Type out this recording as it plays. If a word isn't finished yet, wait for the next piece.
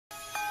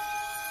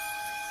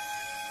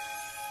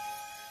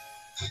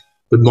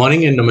Good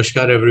morning and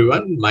namaskar,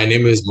 everyone. My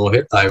name is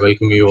Mohit. I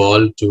welcome you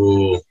all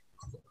to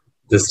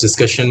this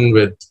discussion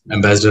with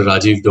Ambassador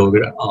Rajiv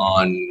Dogra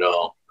on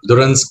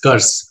Durand's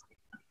Curse,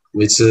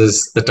 which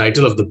is the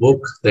title of the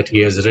book that he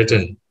has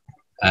written.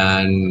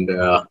 And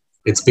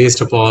it's based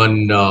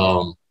upon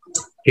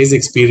his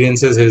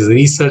experiences, his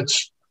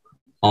research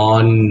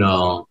on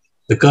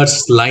the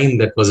curse line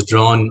that was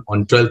drawn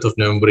on 12th of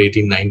November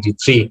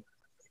 1893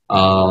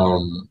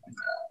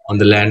 on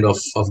the land of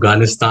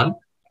Afghanistan.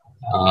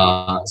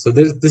 So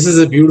this is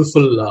a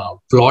beautiful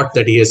plot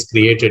that he has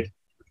created.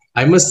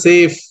 I must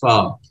say,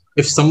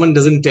 if someone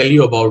doesn't tell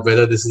you about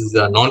whether this is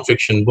a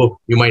non-fiction book,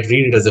 you might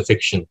read it as a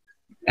fiction.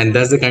 And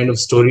that's the kind of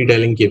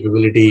storytelling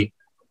capability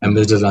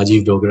Ambassador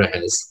Rajiv Dogra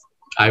has.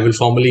 I will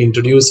formally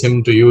introduce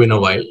him to you in a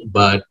while,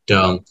 but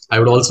I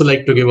would also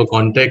like to give a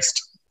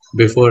context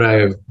before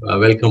I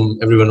welcome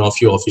everyone of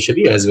you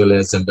officially, as well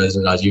as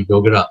Ambassador Rajiv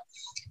Dogra.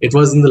 It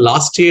was in the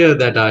last year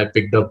that I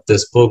picked up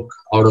this book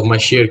out of my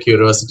sheer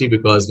curiosity,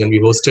 because when we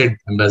hosted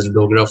Ambassador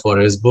Dogra for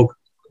his book,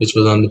 which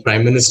was on the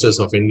Prime Ministers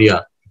of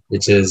India,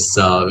 which was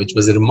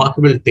a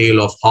remarkable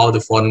tale of how the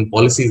foreign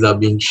policies are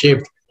being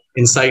shaped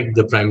inside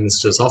the Prime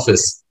Minister's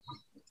office.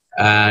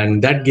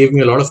 And that gave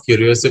me a lot of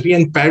curiosity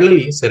and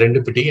parallelly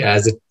serendipity,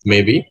 as it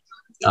may be.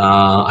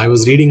 I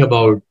was reading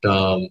about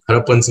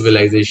Harappan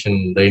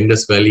civilization, the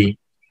Indus Valley,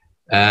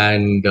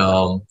 and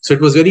so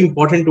it was very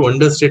important to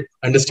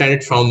understand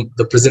it from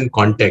the present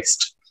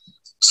context.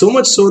 So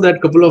much so that a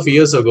couple of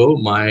years ago,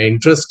 my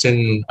interest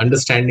in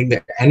understanding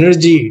the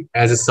energy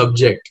as a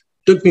subject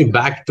took me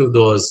back to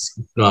those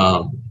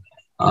to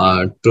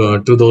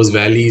those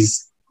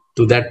valleys,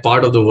 to that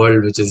part of the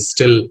world which is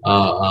still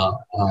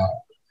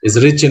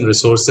is rich in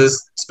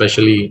resources,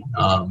 especially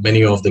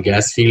many of the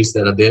gas fields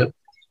that are there.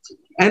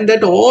 And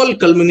that all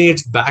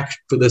culminates back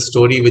to the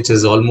story, which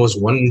is almost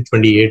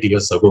 128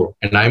 years ago.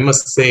 And I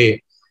must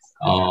say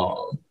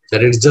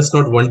that it's just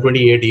not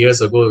 128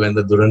 years ago when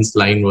the Durand's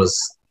line was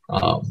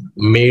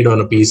made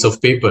on a piece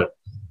of paper.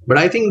 But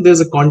I think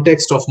there's a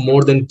context of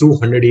more than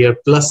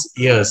 200 plus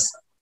years,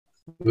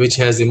 which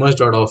has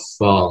emerged out of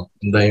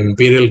the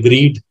imperial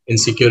greed,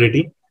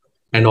 insecurity.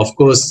 And of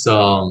course,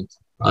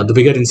 the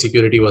bigger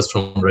insecurity was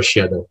from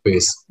Russia that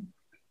phase.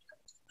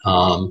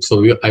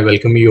 I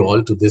welcome you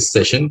all to this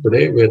session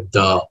today with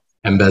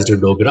Ambassador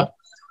Dogra.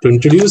 To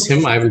introduce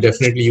him, I will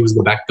definitely use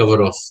the back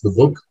cover of the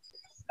book.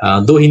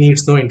 Though he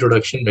needs no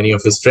introduction, many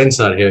of his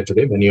friends are here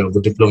today. Many of the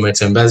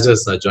diplomats,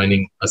 ambassadors are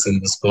joining us in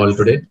this call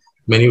today.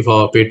 Many of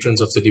our patrons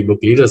of City Book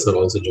Leaders are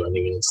also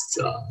joining us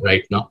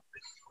right now.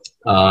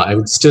 I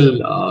would still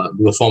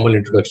do a formal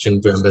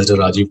introduction to Ambassador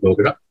Rajiv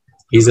Dogra.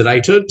 He's a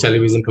writer,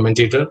 television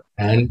commentator,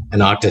 and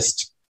an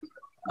artist.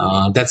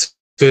 That's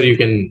where you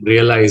can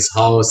realize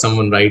how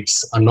someone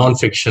writes a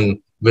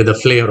non-fiction with a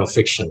flair of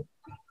fiction.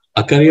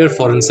 A career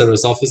foreign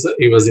service officer,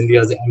 he was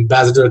India's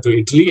ambassador to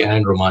Italy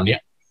and Romania,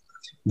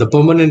 the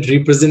permanent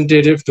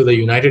representative to the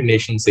United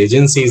Nations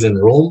agencies in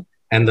Rome,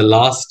 and the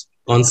last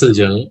Consul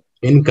General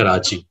in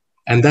Karachi.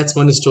 And that's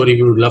one story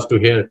we would love to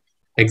hear,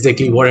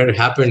 exactly what had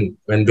happened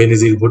when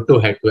Benazir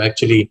Bhutto had to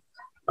actually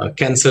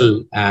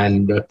cancel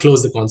and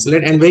close the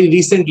consulate. And very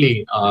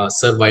recently,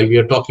 sir, while we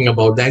are talking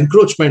about the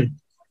encroachment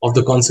of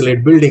the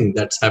consulate building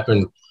that's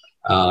happened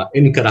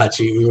in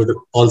Karachi, we would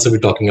also be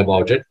talking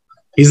about it.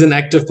 He's an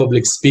active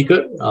public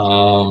speaker.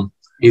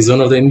 He's one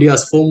of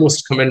India's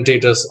foremost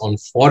commentators on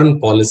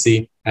foreign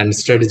policy and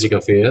strategic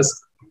affairs,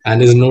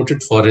 and is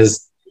noted for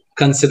his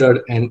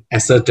considered and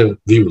assertive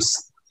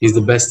views. He's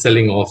the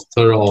best-selling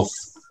author of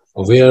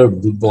Where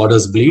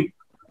Borders Bleed,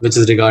 which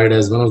is regarded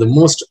as one of the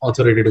most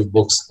authoritative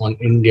books on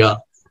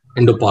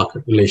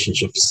Indo-Pak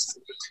relationships.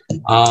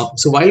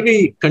 So while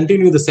we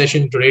continue the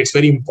session today, it's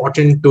very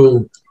important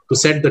to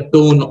set the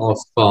tone of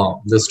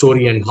the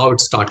story and how it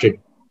started.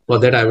 For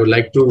that, I would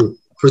like to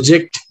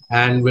project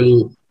and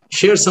will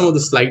share some of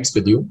the slides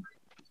with you.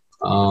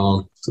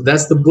 So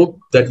that's the book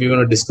that we're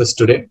going to discuss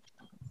today.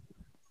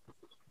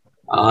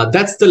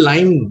 That's the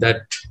line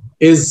that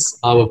is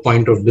our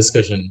point of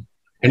discussion.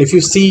 And if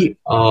you see,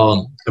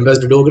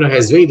 Ambassador Dogra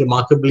has very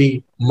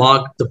remarkably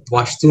marked the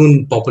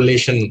Pashtun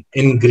population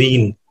in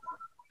green.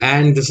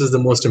 And this is the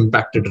most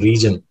impacted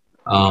region.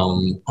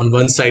 On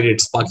one side,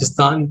 it's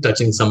Pakistan,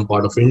 touching some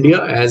part of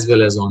India, as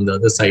well as on the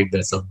other side,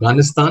 there's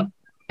Afghanistan.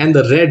 And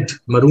the red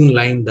maroon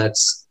line,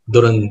 that's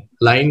Durand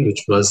line,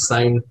 which was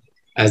signed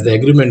as the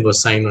agreement was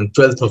signed on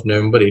 12th of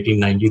November,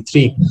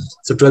 1893.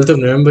 So 12th of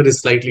November is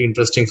slightly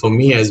interesting for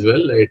me as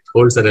well. It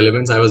holds a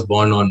relevance. I was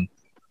born on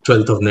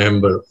 12th of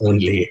November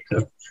only,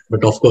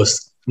 but of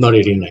course, not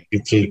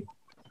 1893.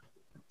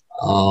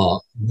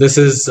 This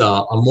is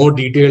a more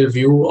detailed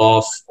view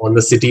of all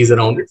the cities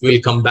around it.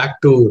 We'll come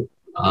back to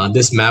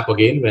this map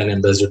again when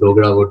Ambassador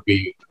Dogra would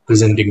be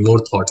presenting more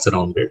thoughts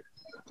around it.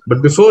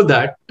 But before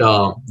that,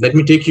 let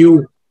me take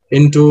you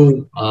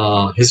into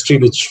history,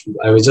 which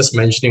I was just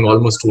mentioning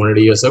almost 200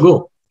 years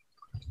ago.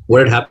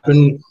 What had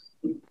happened,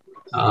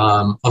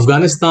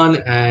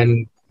 Afghanistan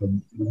and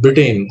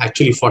Britain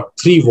actually fought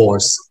 3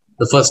 wars.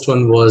 The first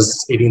one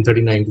was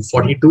 1839 to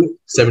 42,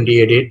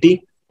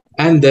 78-80.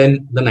 and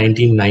then the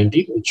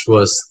 1990, which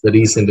was the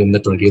recent in the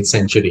 20th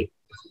century.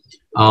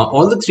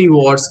 All the three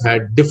wars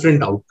had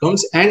different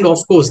outcomes, and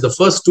of course, the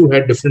first two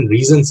had different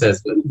reasons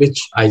as well,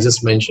 which I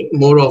just mentioned,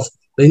 more of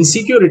the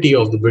insecurity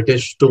of the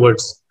British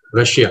towards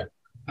Russia.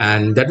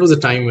 And that was a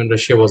time when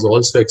Russia was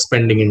also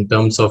expanding in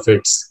terms of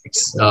its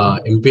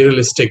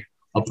imperialistic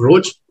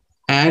approach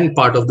and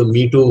part of the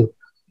Me Too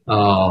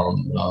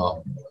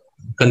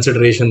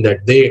consideration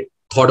that they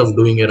thought of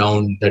doing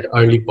around that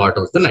early part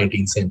of the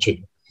 19th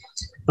century.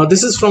 Now,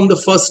 this is from the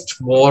first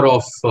war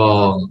of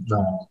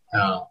the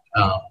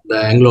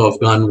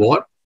Anglo-Afghan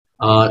war.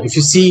 If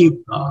you see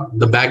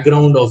the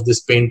background of this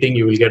painting,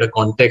 you will get a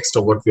context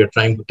of what we are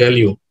trying to tell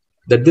you,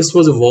 that this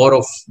was a war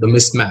of the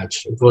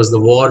mismatch. It was the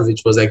war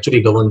which was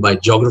actually governed by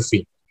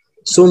geography.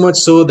 So much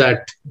so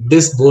that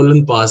this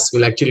Bolan Pass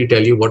will actually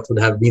tell you what would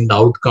have been the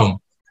outcome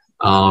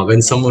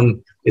when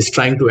someone is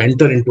trying to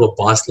enter into a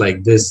pass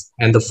like this.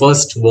 And the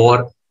first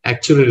war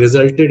actually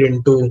resulted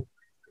into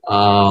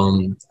a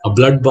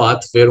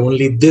bloodbath where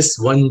only this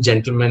one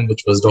gentleman,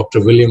 which was Dr.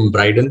 William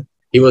Bryden,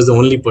 he was the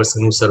only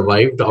person who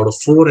survived out of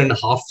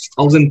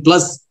 4,500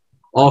 plus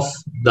of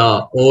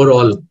the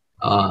overall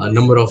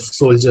number of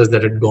soldiers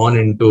that had gone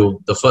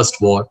into the first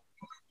war.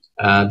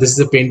 This is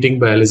a painting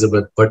by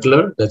Elizabeth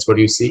Butler. That's what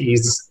you see.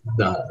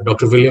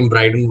 Dr. William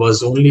Bryden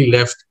was only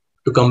left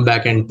to come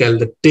back and tell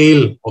the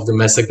tale of the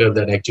massacre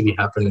that actually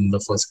happened in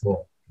the first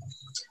war.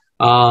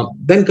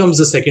 Then comes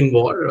the second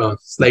war,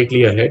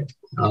 slightly ahead.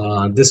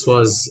 This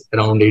was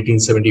around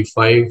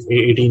 1875,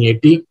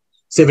 1880,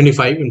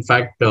 75. In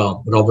fact,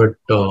 Robert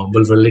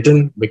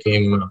Bulwer-Lytton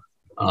became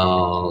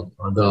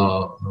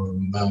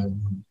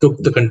took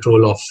the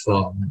control of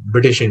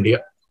British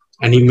India,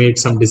 and he made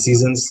some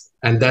decisions.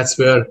 And that's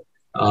where,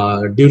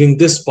 during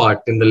this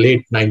part in the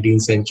late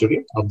 19th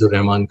century, Abdur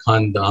Rahman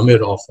Khan, the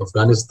Amir of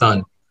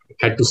Afghanistan,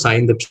 had to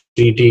sign the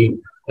treaty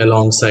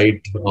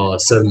alongside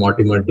Sir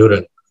Mortimer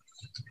Durand.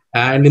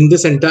 And in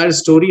this entire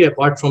story,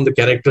 apart from the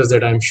characters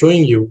that I'm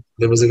showing you,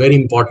 there was a very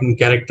important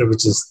character,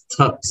 which is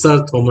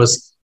Sir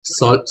Thomas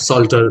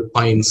Salter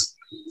Pines.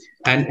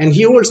 And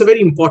he holds a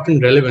very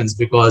important relevance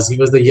because he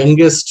was the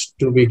youngest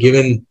to be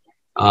given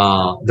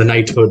the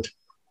knighthood.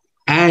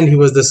 And he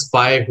was the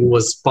spy who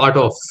was part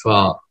of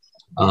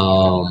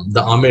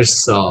the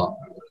Amir's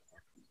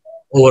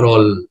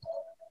overall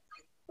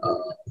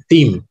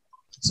team.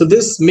 So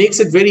this makes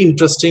it very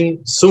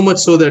interesting, so much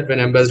so that when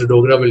Ambassador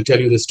Dogra will tell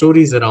you the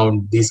stories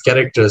around these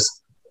characters,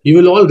 you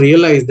will all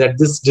realize that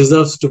this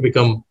deserves to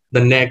become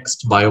the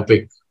next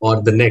biopic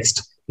or the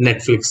next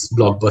Netflix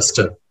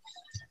blockbuster.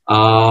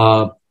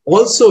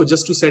 Also,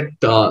 just to set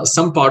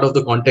some part of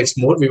the context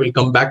more, we will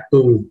come back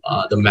to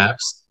the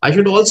maps. I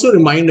should also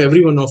remind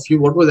every one of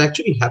you what was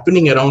actually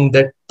happening around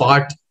that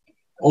part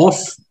of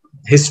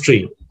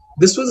history.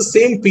 This was the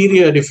same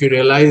period, if you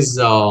realize,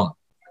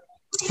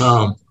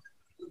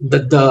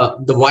 that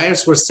the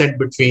wires were set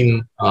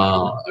between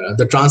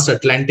the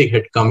transatlantic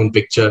had come in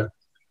picture.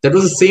 That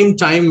was the same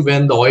time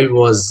when the oil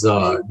was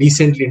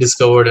decently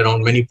discovered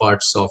around many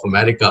parts of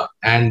America,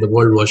 and the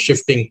world was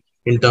shifting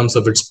in terms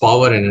of its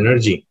power and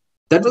energy.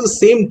 That was the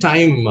same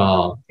time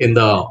in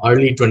the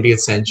early 20th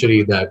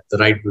century that the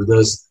Wright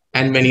brothers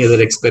and many other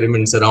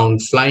experiments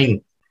around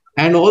flying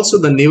and also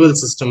the naval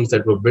systems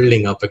that were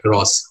building up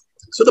across.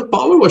 So the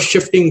power was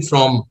shifting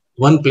from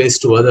one place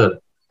to other.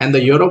 And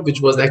the Europe,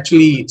 which was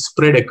actually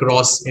spread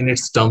across in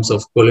its terms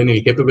of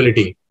colonial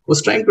capability,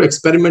 was trying to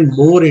experiment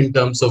more in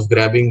terms of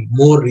grabbing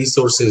more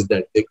resources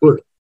that they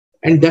could.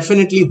 And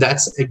definitely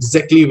that's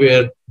exactly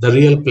where the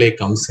real play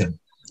comes in.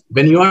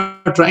 When you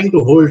are trying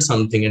to hold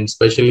something, and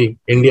especially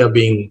India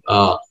being,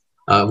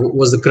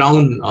 was the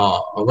crown,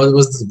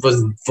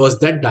 was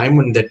that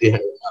diamond that they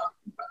had,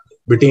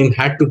 Britain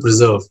had to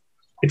preserve.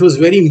 It was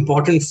very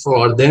important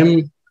for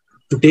them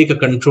to take a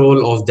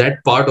control of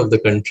that part of the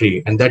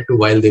country, and that too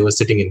while they were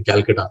sitting in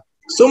Calcutta.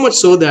 So much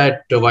so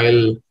that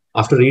while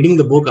after reading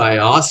the book, I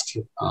asked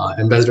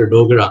Ambassador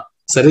Dogra,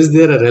 sir, is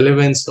there a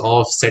relevance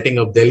of setting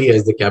up Delhi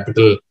as the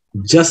capital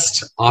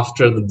just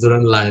after the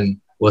Durand Line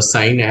was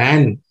signed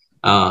and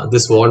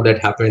this war that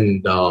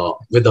happened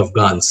with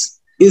Afghans?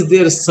 Is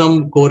there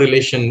some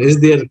correlation? Is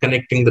there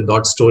connecting the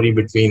dot story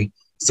between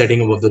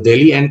setting up of the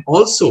Delhi? And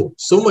also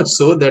so much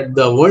so that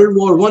the World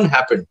War I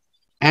happened.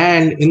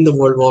 And in the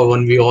World War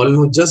I, we all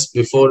know just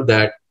before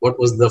that, what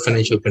was the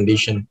financial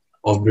condition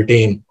of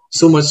Britain.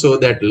 So much so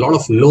that a lot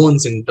of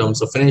loans in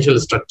terms of financial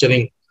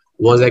structuring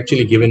was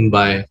actually given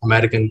by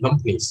American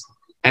companies.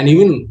 And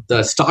even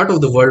the start of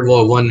the World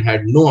War I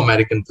had no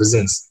American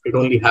presence. It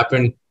only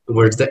happened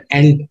towards the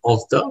end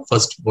of the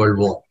First World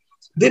War.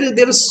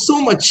 There is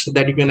so much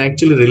that you can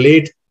actually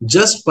relate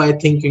just by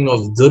thinking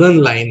of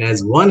Durand Line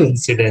as one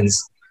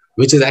incidence,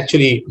 which is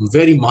actually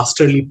very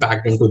masterly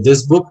packed into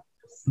this book.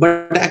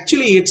 But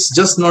actually, it's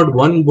just not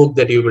one book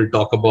that you will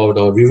talk about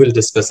or we will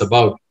discuss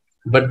about,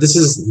 but this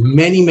is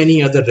many,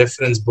 many other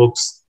reference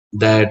books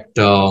that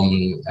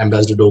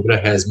Ambassador Dogra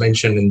has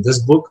mentioned in this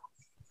book.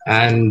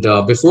 And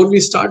before we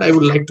start, I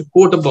would like to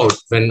quote about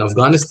when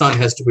Afghanistan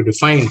has to be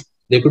defined,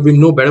 there could be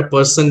no better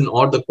person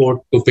or the quote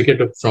to pick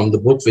it up from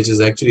the book, which is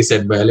actually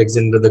said by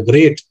Alexander the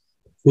Great,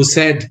 who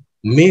said,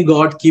 "May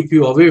God keep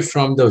you away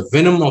from the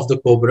venom of the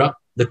cobra,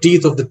 the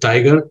teeth of the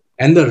tiger,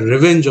 and the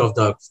revenge of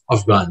the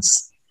Afghans."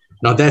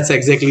 Now, that's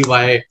exactly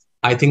why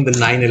I think the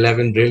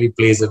 9/11 really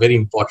plays a very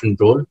important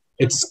role.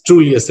 It's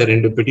truly a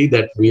serendipity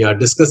that we are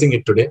discussing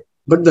it today,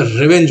 but the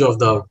revenge of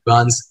the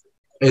Afghans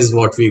is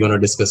what we're going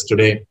to discuss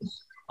today.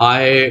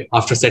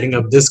 After setting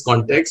up this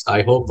context, I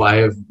hope I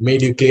have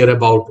made you clear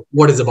about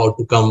what is about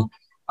to come,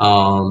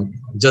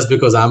 just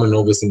because I'm a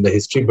novice in the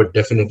history, but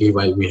definitely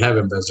while we have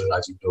Ambassador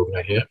Rajiv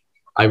Dogra here,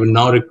 I will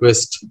now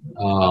request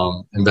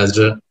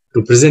Ambassador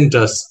to present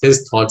us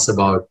his thoughts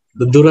about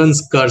the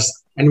Durand's curse,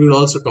 and we'll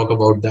also talk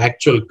about the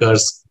actual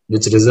curse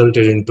which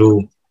resulted into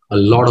a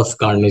lot of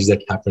carnage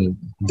that happened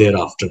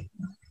thereafter.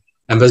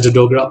 Ambassador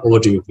Dogra, over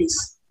to you, please.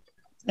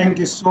 Thank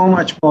you so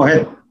much,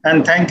 Mohit,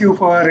 and thank you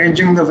for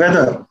arranging the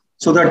weather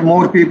so that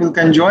more people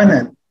can join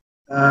in.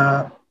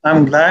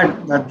 I'm glad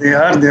that they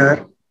are there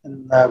in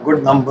good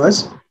numbers,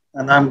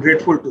 and I'm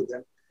grateful to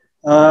them.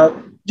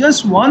 Just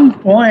one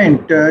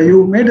point, you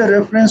made a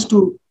reference to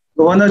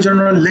Governor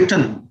General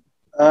Lytton.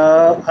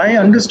 I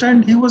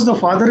understand he was the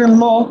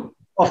father-in-law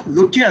of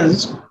Lutyens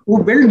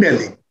who built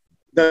Delhi,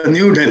 the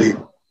New Delhi.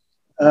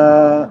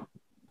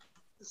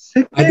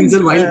 I think,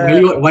 sir,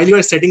 while you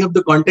are setting up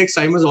the context,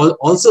 I must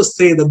also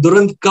say the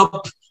Durand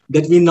Cup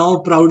that we now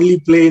proudly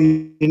play in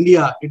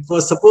India, it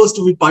was supposed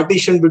to be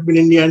partitioned between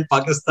India and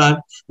Pakistan.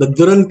 The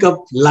Durand Cup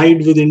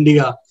lied with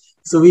India.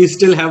 So we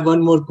still have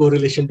one more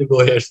correlation to go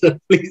here, sir,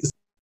 please.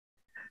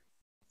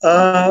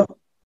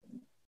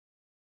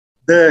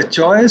 The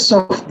choice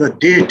of the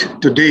date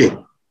today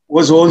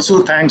was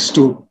also thanks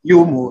to you,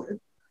 Mohit,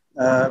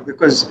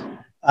 because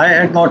I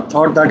had not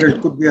thought that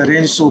it could be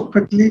arranged so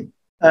quickly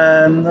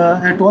and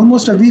at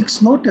almost a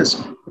week's notice.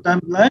 But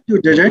I'm glad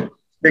you did it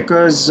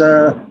because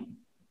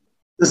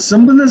the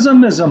symbolism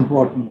is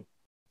important.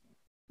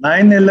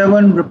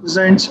 9/11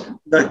 represents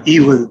the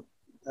evil.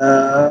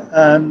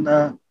 And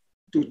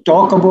to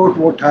talk about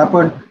what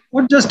happened,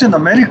 not just in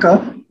America,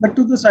 but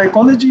to the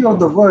psychology of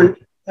the world,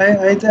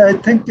 I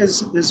think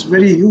is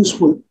very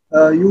useful.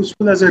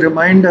 Useful as a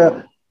reminder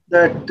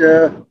that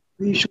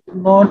we should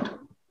not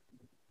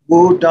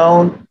go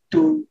down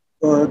to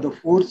the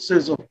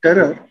forces of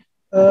terror,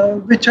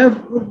 which have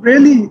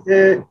really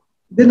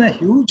been a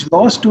huge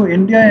loss to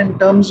India in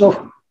terms of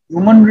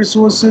human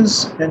resources,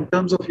 in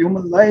terms of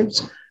human lives,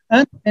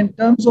 and in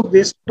terms of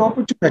wasted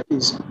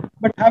opportunities.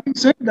 But having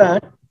said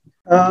that,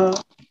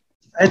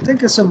 I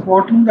think it's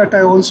important that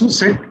I also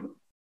set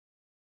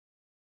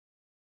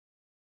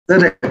the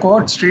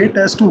record straight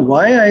as to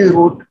why I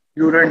wrote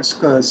Durand's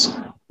Curse,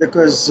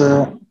 because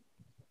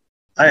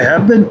I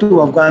have been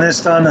to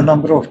Afghanistan a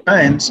number of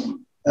times,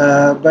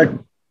 but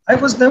I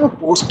was never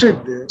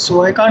posted there,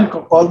 so I can't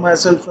call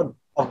myself an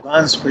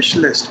Afghan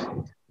specialist.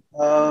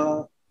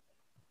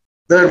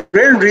 The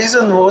real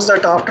reason was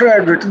that after I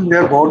had written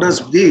Where Borders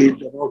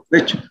Bleed, about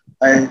which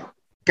I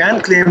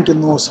can claim to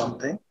know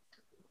something,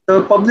 the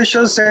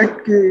publisher said,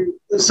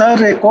 "Sir,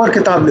 ek aur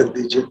kitab likh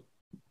dijiye."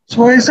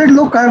 So I said,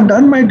 "Look, I've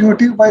done my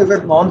duty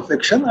with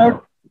non-fiction. I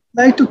would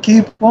like to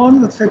keep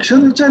on with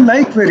fiction, which I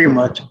like very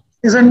much."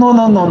 He said, "No.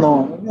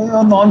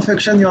 You're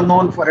non-fiction, you're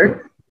known for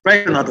it.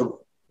 Write another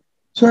book."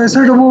 So I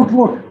said, "About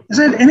what?"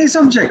 He said, "Any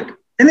subject,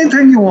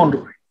 anything you want to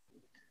write."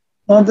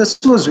 Now, this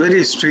was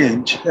very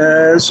strange.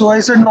 So I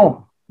said, "No,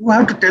 you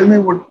have to tell me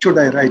what should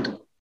I write."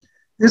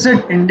 He said,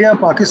 "India,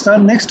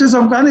 Pakistan, next is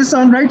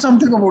Afghanistan, write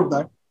something about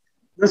that."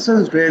 This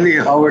is really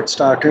how it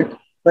started.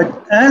 But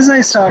as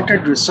I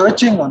started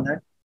researching on it,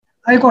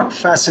 I got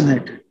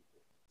fascinated.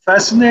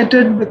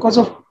 Fascinated because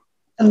of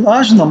a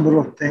large number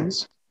of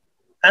things.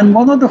 And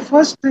one of the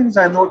first things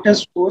I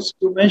noticed was,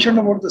 you mentioned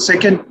about the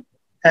Second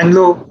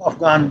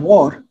Anglo-Afghan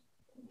War.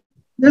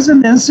 There's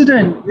an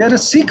incident where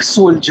a Sikh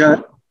soldier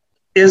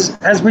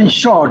has been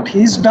shot.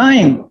 He's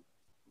dying.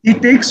 He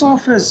takes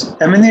off his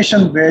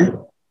ammunition belt.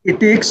 He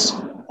takes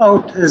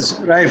out his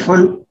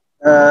rifle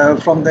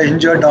from the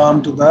injured arm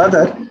to the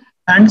other,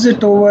 hands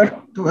it over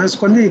to his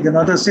colleague,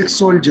 another Sikh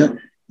soldier.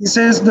 He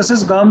says, "This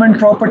is government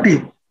property.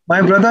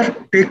 My brother,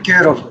 take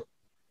care of it."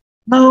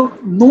 Now,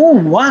 no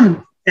one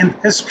in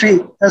history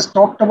has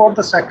talked about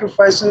the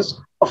sacrifices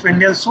of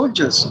Indian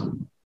soldiers.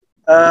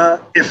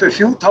 If a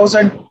few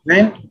thousand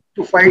went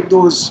to fight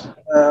those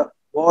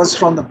wars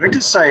from the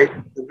British side,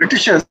 the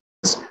Britishers,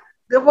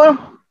 there were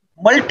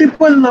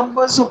multiple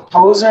numbers of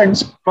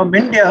thousands from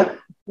India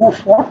who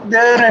fought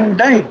there and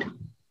died.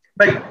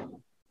 But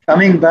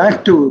coming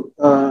back to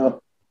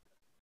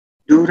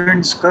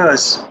Durand's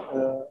Curse,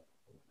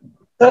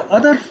 the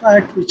other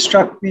fact which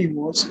struck me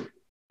was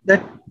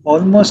that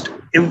almost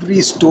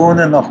every stone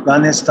in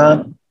Afghanistan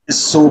is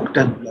soaked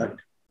in blood.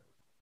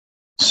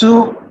 So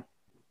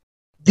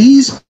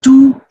these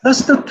two, plus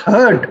the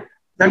third,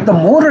 that the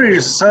more I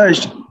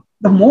researched,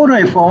 the more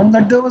I found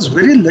that there was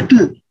very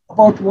little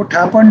about what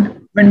happened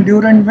when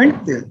Durand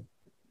went there.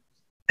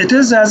 It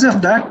is as if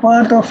that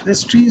part of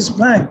history is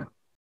blank.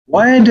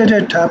 Why did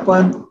it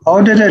happen?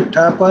 How did it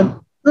happen?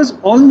 There's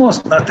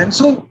almost nothing.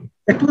 So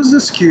it was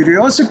this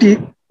curiosity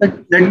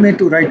that led me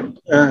to write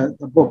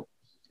the book.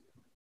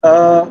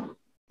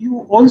 You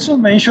also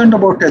mentioned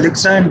about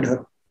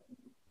Alexander.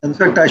 In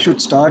fact, I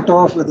should start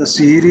off with a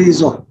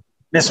series of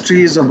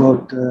mysteries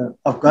about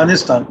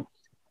Afghanistan.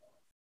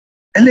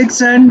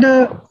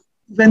 Alexander,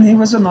 when he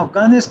was in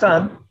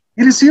Afghanistan,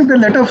 he received a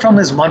letter from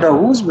his mother,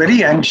 who was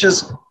very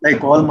anxious,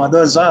 like all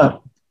mothers are.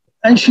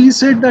 And she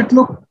said that,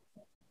 look,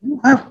 you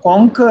have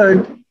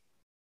conquered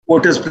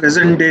what is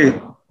present day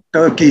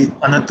Turkey,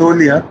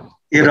 Anatolia,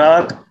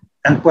 Iraq,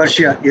 and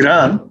Persia,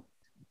 Iran,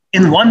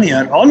 in 1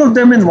 year, all of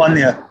them in 1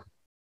 year.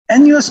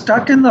 And you're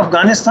stuck in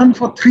Afghanistan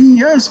for 3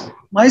 years.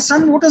 My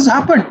son, what has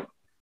happened?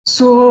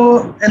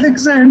 So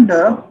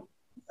Alexander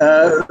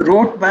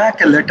wrote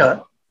back a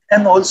letter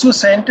and also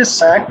sent a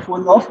sack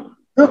full of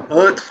the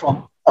earth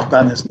from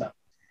Afghanistan.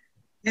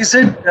 He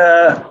said,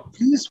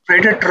 please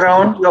spread it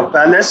around your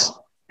palace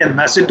in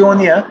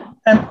Macedonia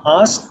and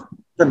ask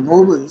the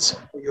nobles,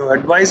 your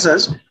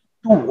advisors,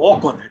 to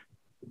walk on it.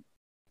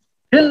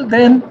 Till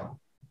then,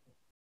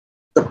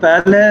 the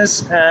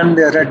palace and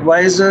their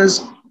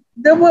advisors,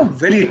 they were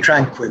very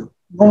tranquil.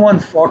 No one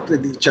fought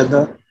with each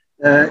other.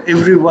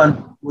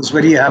 Everyone was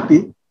very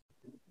happy.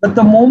 But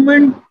the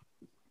moment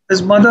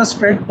his mother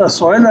spread the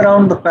soil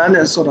around the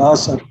palace, or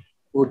asked her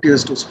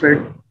courtiers to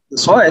spread the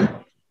soil,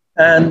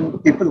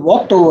 and people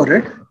walked over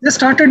it, they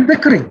started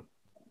bickering.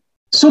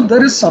 So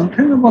there is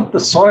something about the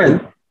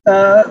soil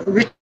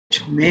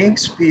which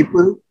makes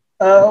people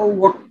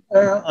what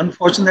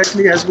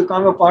unfortunately has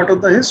become a part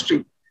of the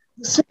history.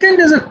 The second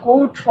is a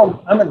quote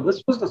from,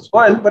 this was the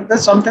soil, but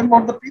there's something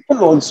about the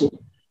people also.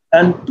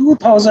 And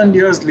 2000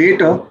 years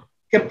later,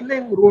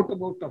 Kipling wrote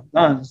about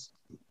Afghans.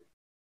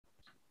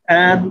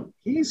 And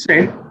he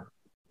said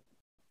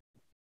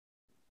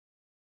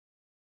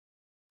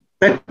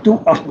that to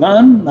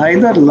Afghan,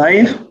 neither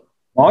life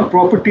nor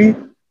property,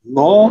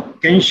 law,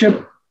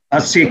 kinship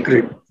are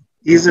sacred.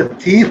 He is a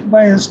thief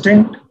by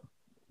instinct,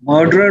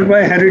 murderer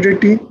by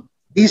heredity,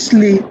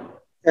 beastly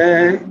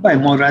by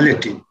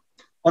morality.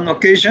 On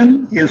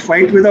occasion, he'll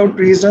fight without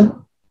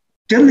reason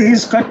till he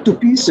is cut to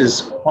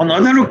pieces. On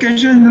other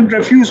occasions, he'll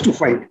refuse to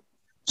fight.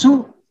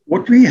 So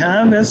what we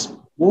have is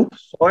both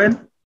soil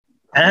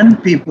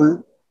and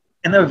people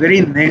in a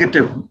very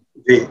negative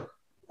way.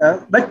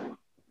 But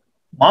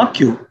mark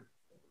you,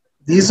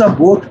 these are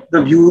both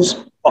the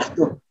views of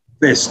the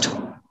West.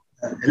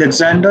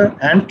 Alexander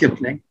and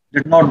Kipling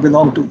did not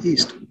belong to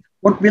East.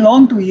 What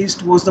belonged to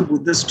East was the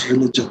Buddhist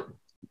religion.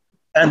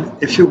 And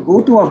if you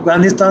go to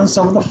Afghanistan,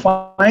 some of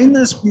the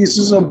finest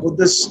pieces of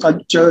Buddhist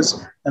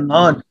sculptures and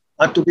art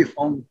are to be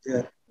found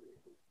there.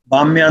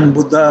 Bamyan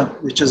Buddha,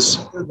 which is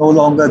no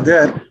longer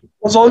there,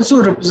 was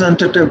also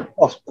representative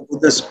of the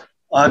Buddhist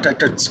art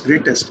at its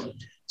greatest.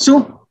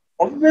 So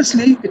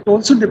obviously, it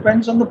also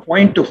depends on the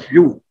point of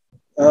view,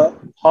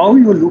 how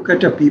you look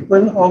at a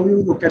people, how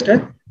you look at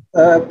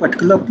a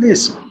particular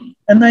place.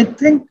 And I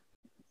think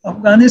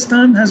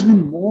Afghanistan has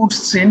been more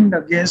sinned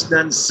against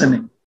than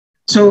sinning.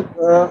 So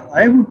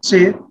I would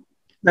say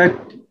that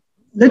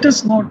let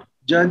us not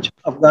judge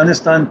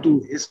Afghanistan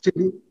too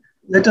hastily.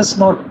 Let us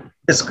not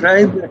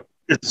describe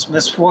its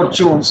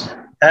misfortunes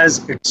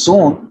as its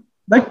own,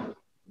 but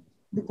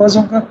because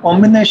of a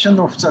combination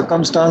of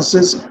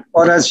circumstances,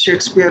 or as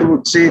Shakespeare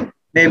would say,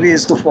 maybe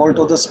it's the fault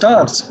of the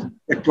stars.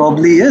 It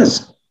probably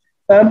is.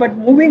 But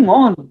moving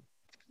on,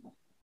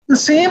 the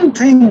same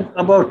thing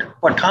about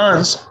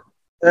Pathans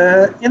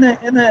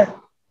in a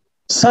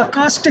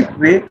sarcastic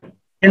way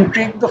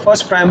intrigued the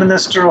first Prime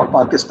Minister of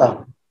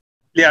Pakistan,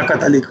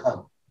 Liaquat Ali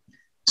Khan.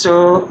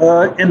 So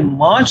in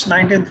March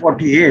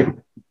 1948,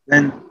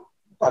 when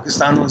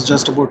Pakistan was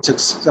just about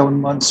 6-7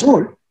 months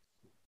old,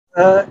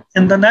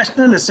 in the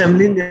National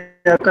Assembly,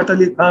 Liaquat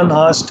Ali Khan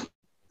asked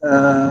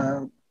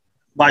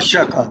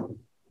Basha Khan,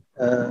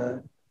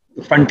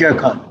 the frontier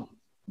Khan,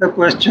 the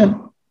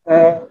question,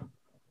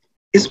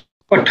 is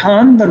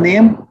Pathan the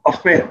name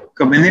of a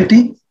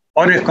community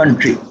or a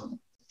country?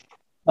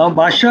 Now,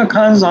 Basha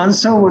Khan's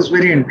answer was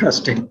very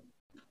interesting,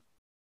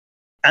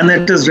 and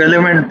it is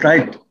relevant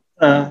right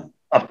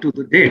up to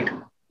the date.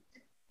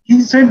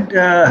 He said,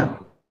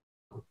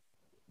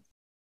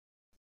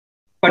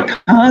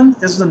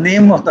 Pathan is the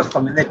name of the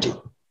community,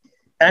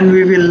 and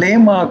we will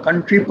name our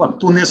country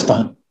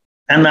Pakhtunistan.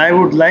 And I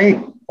would like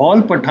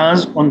all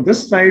Pathans on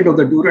this side of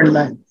the Durand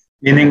line,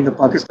 meaning the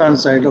Pakistan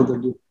side of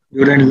the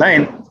Durand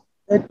line,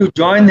 to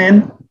join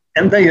in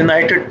the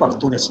United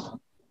Pakhtunistan.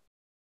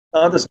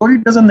 The story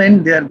doesn't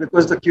end there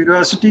because the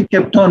curiosity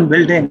kept on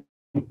building,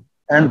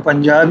 and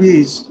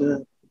Punjabis,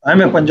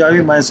 I'm a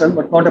Punjabi myself,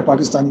 but not a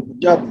Pakistani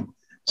Punjabi.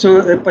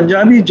 So a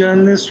Punjabi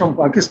journalist from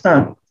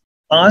Pakistan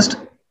asked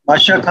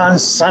Basha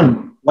Khan's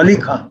son, Wali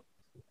Khan,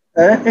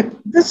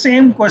 the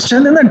same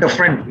question in a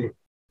different way.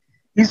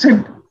 He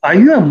said, are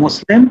you a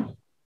Muslim,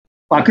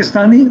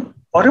 Pakistani,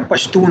 or a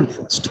Pashtun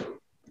first?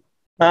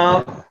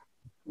 Now,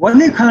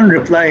 Wali Khan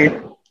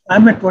replied,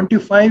 I'm a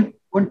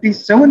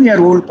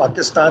 27-year-old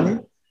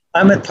Pakistani,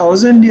 I'm a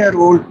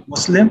 1,000-year-old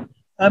Muslim,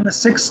 I'm a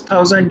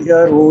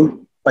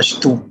 6,000-year-old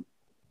Pashtun.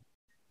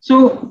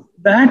 So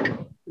that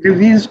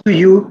reveals to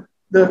you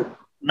the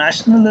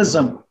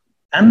nationalism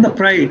and the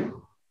pride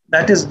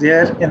that is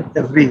there in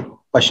every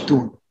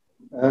Pashtun.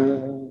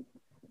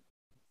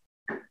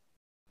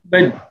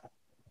 But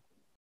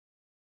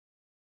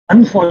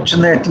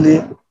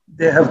unfortunately,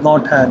 they have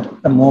not had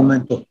a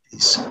moment of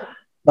peace.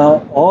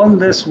 Now, all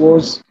this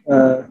was,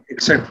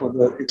 except for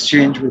the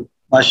exchange with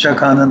Basha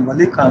Khan and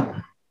Wali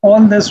Khan,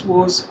 all this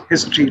was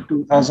history,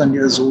 2000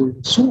 years old,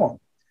 and so on.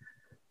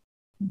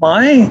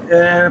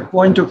 My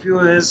point of view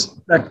is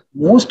that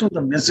most of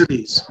the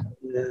miseries,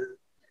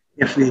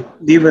 if we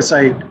leave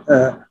aside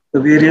the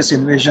various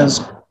invasions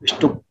which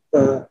took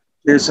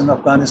place in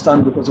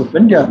Afghanistan because of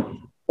India,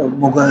 the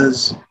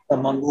Mughals, the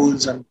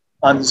Mongols, and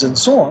Huns, and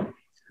so on,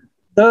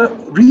 the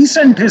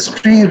recent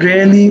history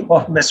really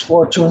of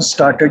misfortune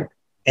started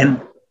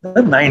in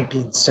the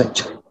 19th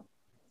century.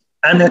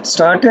 And it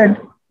started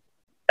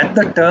at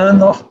the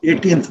turn of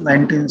 18th,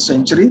 19th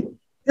century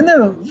in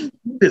a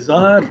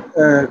bizarre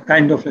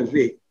kind of a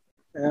way.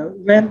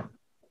 When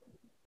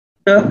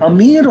the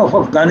Amir of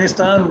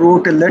Afghanistan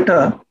wrote a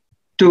letter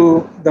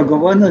to the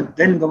governor,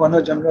 then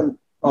Governor General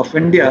of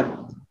India,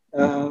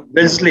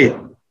 Wellesley.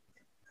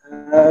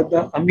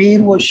 The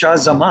Amir was Shah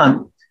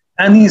Zaman,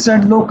 and he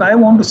said, look, I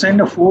want to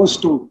send a force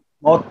to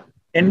North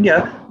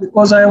India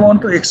because I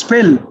want to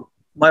expel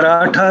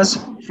Marathas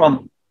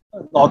from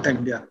North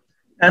India,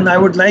 and I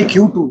would like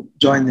you to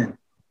join in.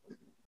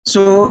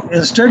 So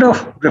instead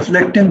of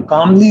reflecting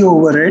calmly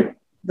over it,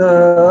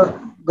 the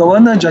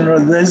Governor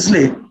General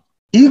Wellesley,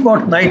 he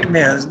got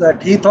nightmares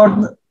that he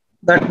thought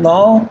that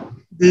now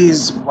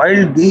these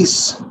wild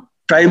beasts,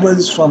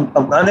 tribals from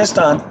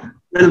Afghanistan,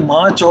 will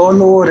march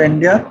all over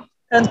India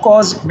and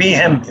cause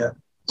mayhem here.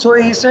 So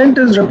he sent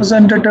his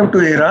representative to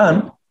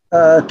Iran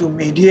to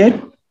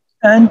mediate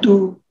and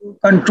to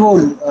control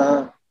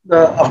the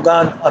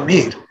Afghan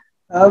Amir,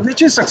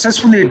 which he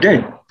successfully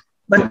did.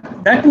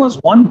 But that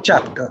was one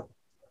chapter.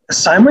 A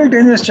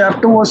simultaneous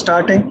chapter was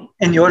starting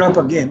in Europe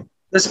again.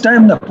 This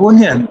time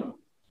Napoleon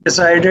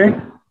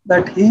decided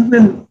that he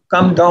will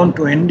come down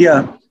to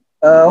India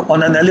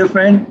on an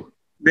elephant,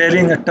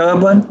 wearing a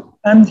turban,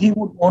 and he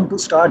would want to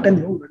start a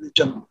new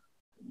religion.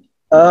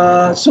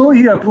 So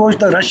he approached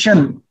the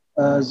Russian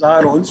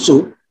Tsar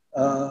also,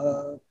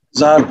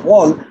 Tsar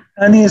Paul,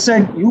 and he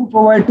said, you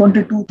provide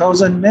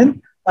 22,000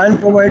 men, I'll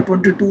provide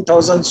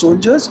 22,000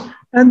 soldiers,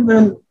 and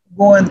we'll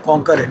go and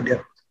conquer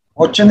India.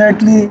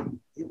 Fortunately,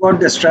 he got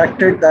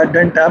distracted, that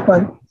didn't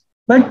happen.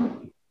 But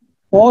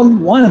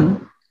Paul I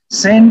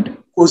sent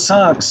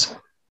Cossacks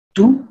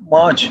to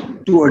march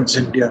towards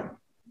India.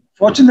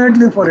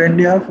 Fortunately for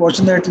India,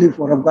 fortunately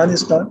for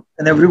Afghanistan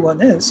and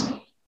everyone else,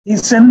 he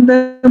sent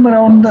them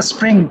around the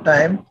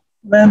springtime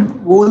when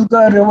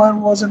Volga River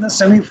was in a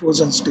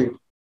semi-frozen state.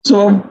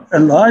 So a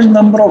large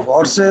number of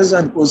horses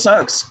and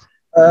Cossacks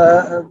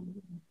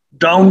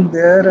drowned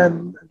there,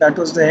 and that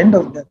was the end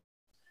of them.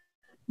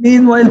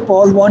 Meanwhile,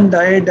 Paul I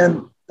died,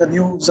 and the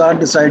new Tsar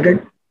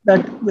decided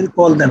that we'll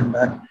call them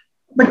back.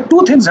 But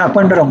two things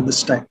happened around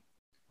this time.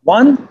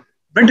 One,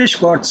 British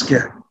got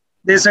scared.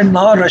 They said,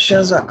 now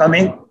Russians are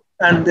coming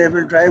and they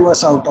will drive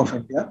us out of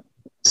India.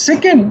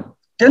 Second,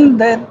 till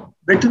then,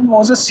 Britain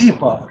was a sea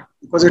power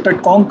because it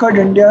had conquered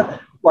India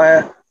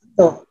via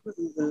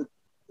the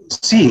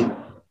sea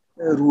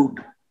route.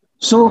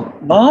 So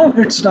now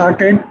it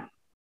started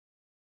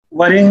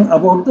worrying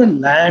about the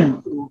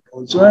land route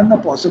also and the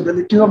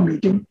possibility of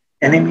meeting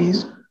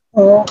enemies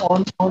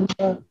on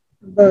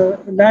the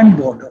land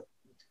border.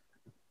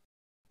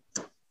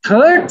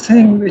 Third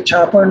thing which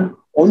happened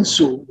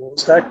also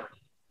was that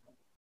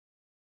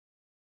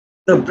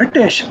the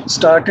British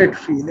started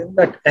feeling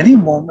that any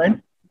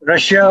moment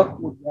Russia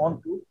would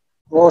want to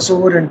cross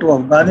over into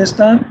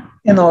Afghanistan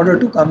in order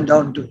to come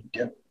down to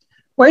India.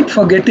 Quite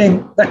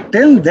forgetting that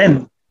till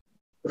then,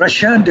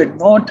 Russia did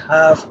not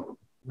have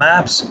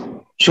maps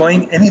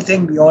showing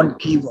anything beyond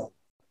Khiva.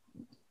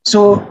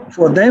 So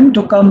for them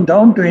to come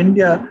down to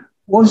India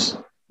was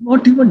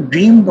not even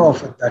dreamed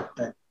of at that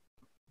time.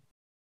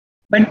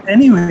 But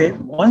anyway,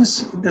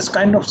 once this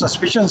kind of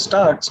suspicion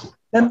starts,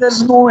 then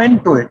there's no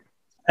end to it.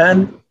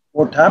 And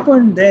what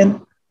happened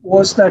then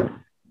was that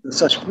the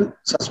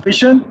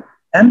suspicion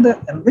and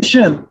the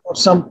ambition of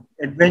some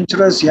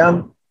adventurous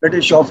young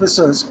British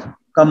officers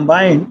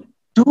combined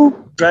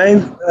to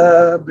drive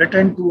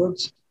Britain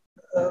towards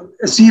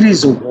a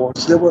series of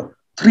wars. There were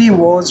 3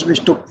 wars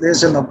which took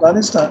place in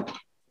Afghanistan,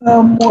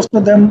 most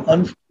of them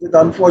with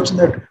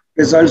unfortunate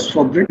results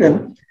for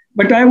Britain.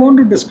 But I want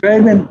to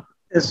describe in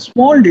a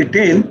small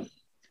detail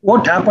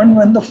what happened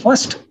when the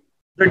first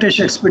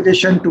British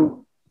expedition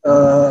to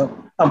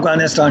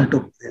Afghanistan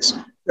took place.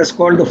 It's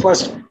called the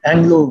first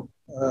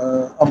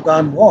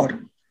Anglo-Afghan War,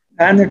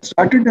 and it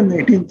started in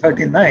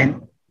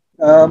 1839.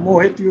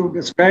 Mohit, you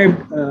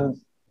described a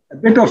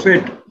bit of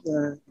it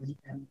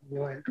in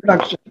your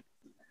introduction.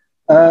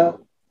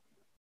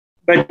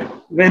 But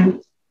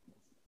when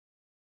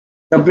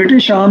the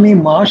British Army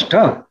marched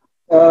up,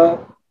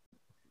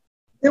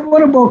 there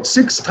were about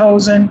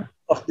 6,000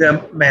 of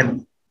their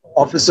men,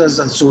 officers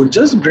and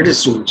soldiers, British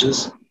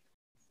soldiers.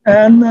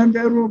 And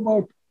there were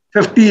about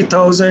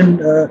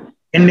 50,000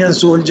 Indian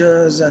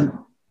soldiers and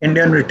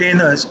Indian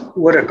retainers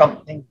who were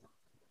accompanying.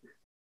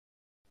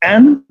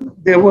 And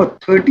there were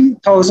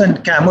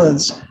 30,000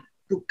 camels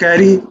to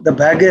carry the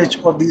baggage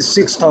of these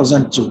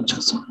 6,000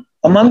 soldiers.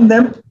 Among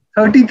them,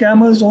 30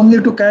 camels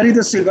only to carry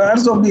the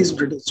cigars of these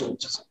British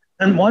soldiers,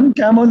 and one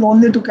camel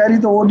only to carry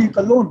the eau de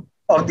cologne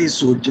of these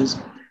soldiers.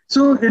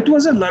 So it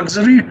was a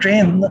luxury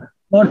train,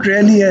 not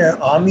really an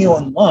army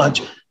on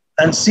march.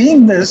 And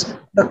seeing this,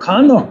 the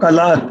Khan of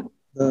Kalat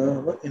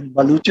in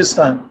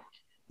Baluchistan,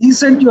 he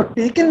said, "You're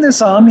taking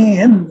this army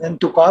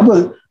into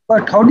Kabul,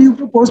 but how do you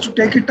propose to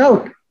take it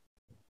out?"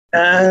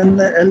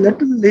 And a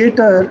little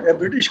later, a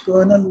British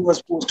colonel who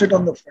was posted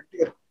on the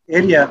frontier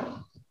area,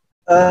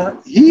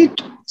 he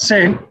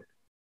said,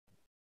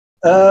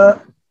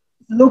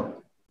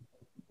 look,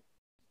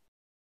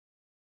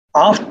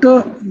 after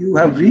you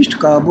have reached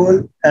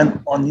Kabul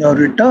and on your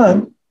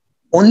return,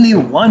 only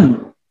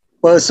one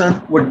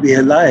person would be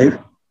alive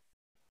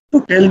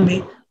to tell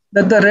me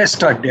that the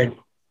rest are dead.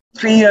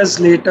 3 years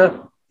later,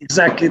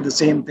 exactly the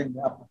same thing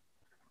happened.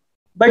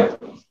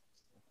 But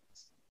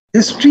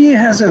history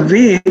has a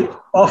way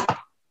of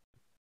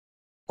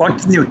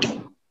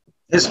continuity.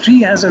 History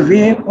has a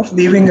way of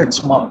leaving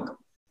its mark.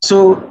 So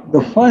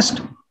the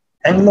first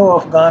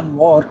Anglo-Afghan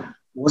war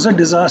was a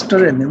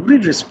disaster in every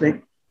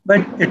respect,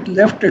 but it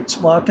left its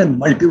mark in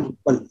multiple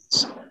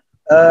ways.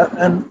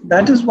 And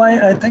that is why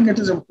I think it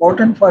is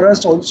important for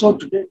us also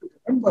today to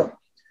remember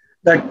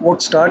that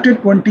what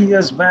started 20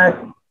 years back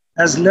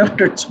has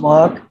left its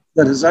mark,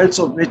 the results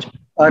of which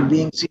are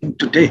being seen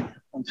today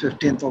on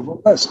 15th of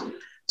August.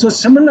 So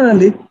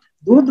similarly,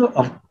 though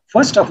the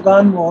first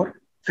Afghan war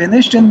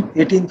finished in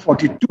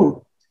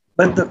 1842,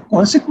 but the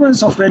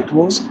consequence of it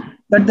was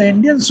that the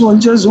Indian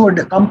soldiers who had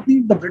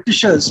accompanied the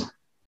Britishers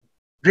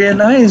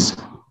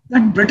realized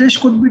that British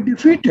could be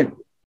defeated.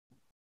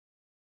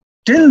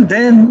 Till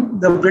then,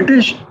 the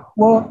British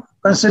were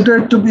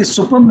considered to be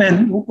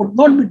supermen who could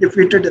not be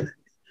defeated in India.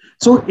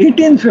 So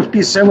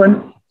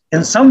 1857,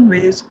 in some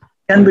ways,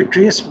 can be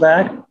traced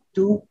back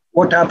to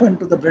what happened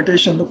to the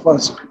British in the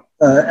first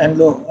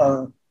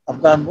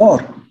Anglo-Afghan war.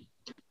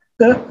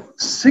 The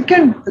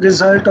second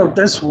result of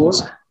this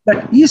was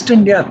that East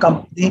India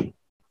Company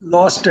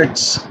lost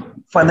its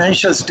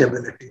financial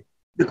stability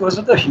because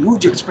of the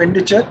huge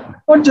expenditure,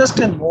 not just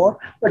in war,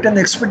 but in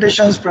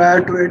expeditions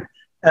prior to it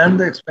and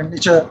the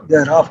expenditure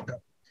thereafter.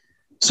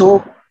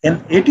 So in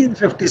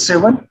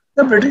 1857,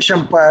 the British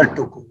Empire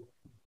took over.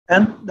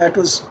 And that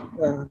was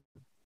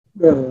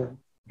the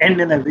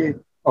end in a way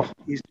of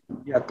East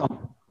India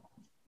Company.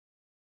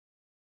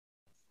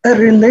 A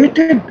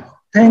related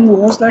thing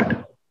was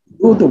that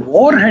though the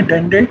war had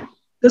ended,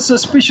 the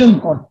suspicion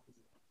continued.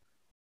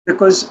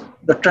 Because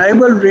the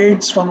tribal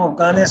raids from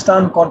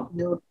Afghanistan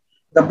continued.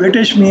 The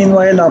British,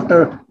 meanwhile,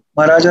 after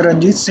Maharaja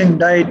Ranjit Singh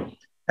died,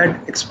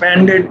 had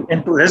expanded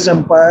into his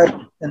empire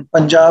in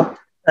Punjab,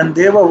 and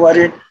they were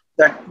worried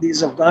that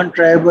these Afghan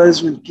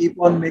tribals will keep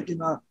on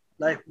making our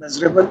life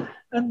miserable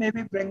and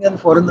maybe bring in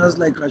foreigners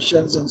like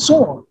Russians and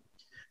so on.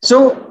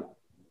 So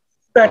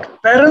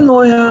that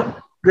paranoia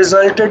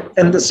resulted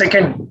in the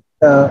second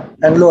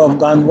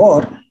Anglo-Afghan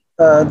war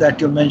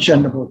that you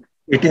mentioned about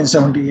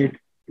 1878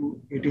 to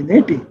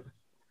 1880.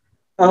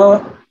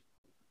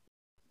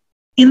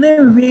 In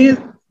a way,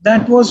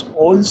 that was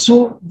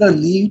also the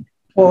lead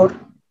for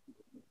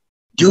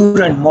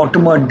Durand,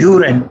 Mortimer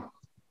Durand,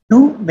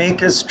 to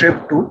make his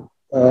trip to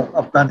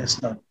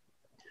Afghanistan.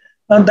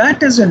 Now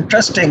that is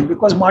interesting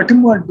because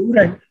Mortimer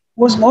Durand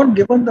was not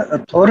given the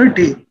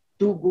authority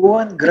to go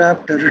and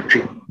grab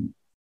territory.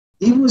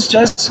 He was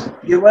just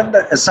given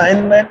the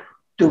assignment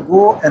to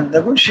go and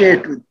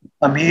negotiate with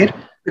Amir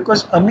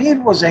because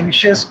Amir was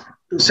anxious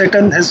to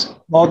settle his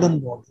northern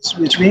borders,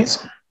 which means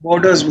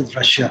borders with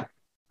Russia.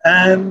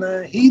 And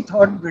he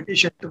thought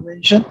British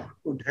intervention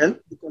would help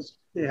because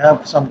they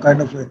have some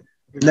kind of a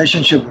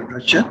relationship with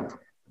Russia.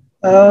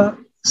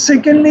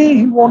 Secondly,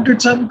 he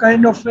wanted some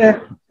kind of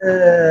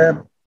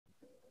a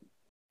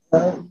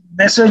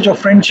message of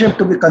friendship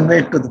to be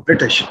conveyed to the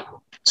British.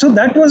 So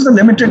that was the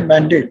limited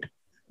mandate.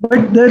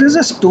 But there is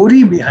a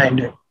story behind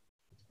it.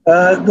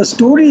 The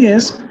story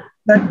is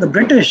that the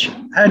British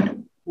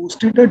had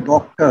posted a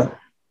doctor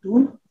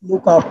to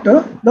look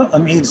after the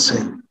Amir's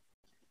side.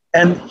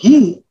 And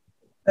he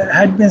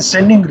had been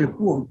sending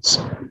reports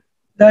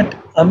that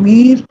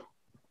Amir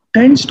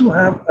tends to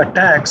have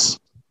attacks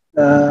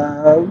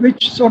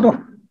which sort of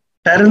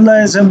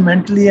paralyze him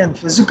mentally and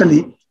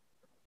physically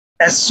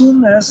as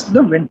soon as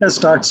the winter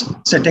starts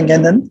setting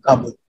in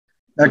Kabul.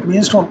 That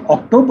means from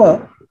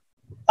October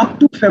up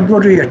to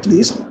February at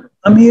least,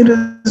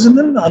 Amir is in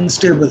an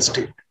unstable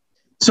state.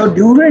 So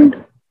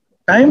Durand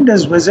timed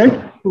his visit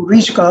to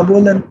reach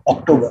Kabul in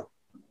October.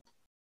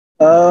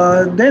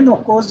 Then,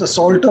 of course, the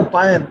Salter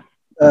Pine,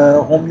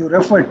 whom you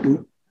referred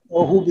to,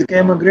 who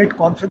became a great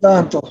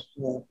confidant of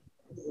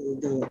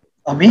the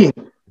Amir,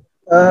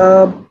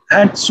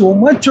 had so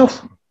much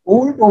of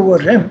hold over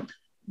him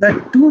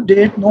that to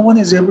date, no one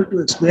is able to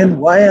explain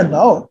why and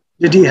how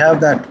did he have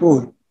that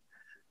hold.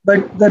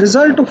 But the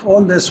result of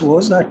all this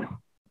was that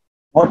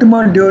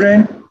Mortimer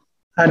Durand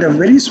had a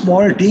very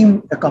small team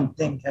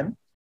accompanying him.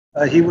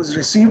 He was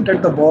received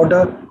at the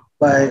border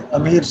by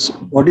Amir's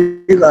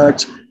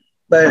bodyguards,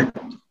 but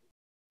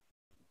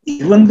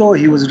even though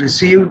he was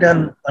received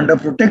and under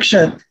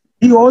protection,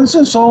 he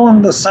also saw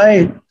on the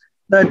side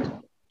that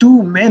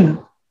two men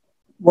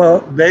were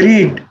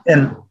buried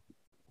in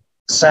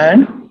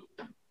sand.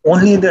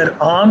 Only their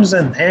arms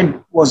and head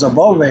was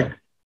above it,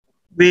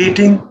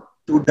 waiting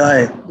to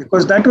die,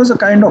 because that was a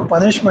kind of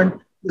punishment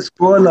this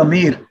cruel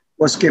Amir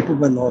was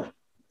capable of.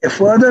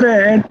 Further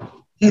ahead,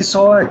 he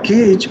saw a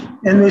cage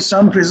in which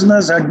some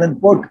prisoners had been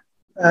put,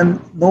 and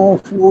no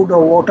food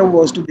or water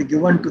was to be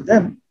given to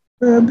them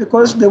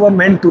because they were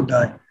meant to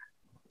die.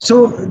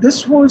 So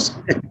this was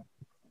a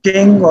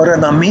king or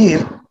an Amir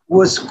who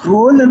was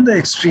cruel in the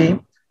extreme,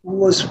 who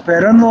was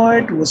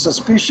paranoid, who was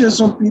suspicious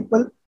of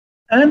people,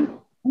 and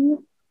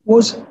who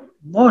was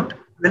not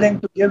willing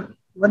to give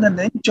even an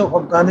inch of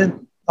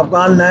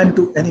Afghan land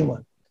to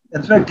anyone.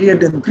 In fact, he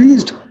had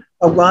increased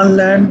Afghan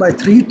land by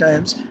 3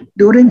 times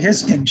during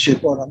his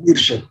kingship or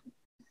amirship.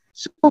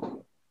 So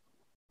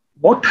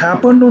what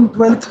happened on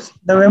 12th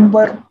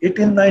November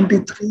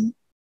 1893,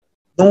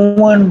 no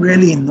one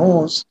really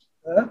knows.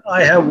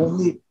 I have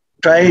only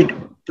tried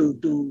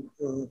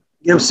to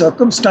give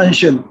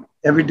circumstantial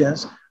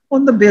evidence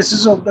on the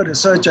basis of the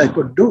research I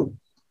could do.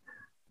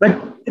 But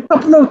a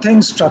couple of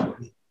things struck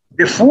me.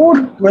 Before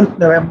 12th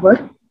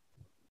November,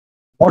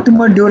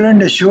 Mortimer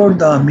Durand assured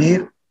the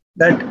Amir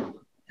that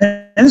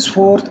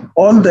henceforth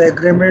all the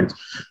agreements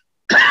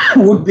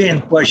would be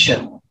in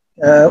Persian.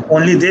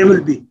 Only they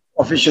will be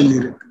officially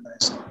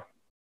recognized.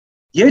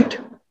 Yet,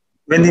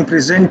 when he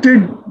presented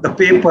the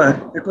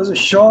paper, it was a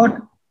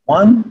short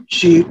 1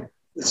 sheet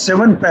with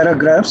 7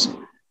 paragraphs,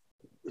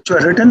 which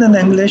were written in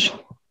English.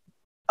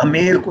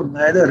 Amir could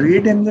neither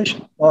read English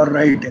nor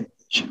write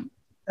English.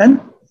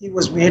 And he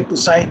was made to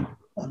sign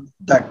on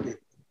that paper.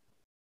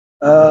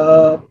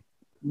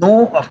 No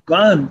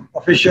Afghan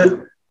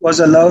official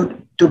was allowed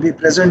to be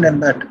present in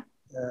that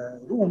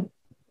room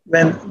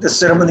when the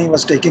ceremony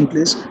was taking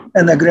place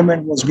and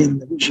agreement was being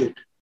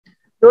negotiated.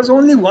 There was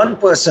only one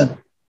person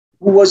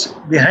who was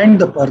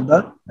behind the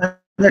parda, and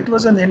that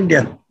was an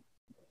Indian.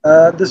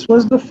 This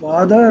was the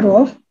father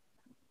of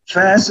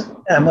Faz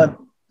Ahmad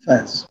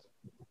Faz,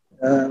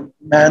 a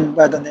man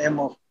by the name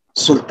of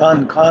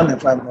Sultan Khan,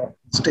 if I'm not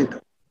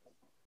mistaken.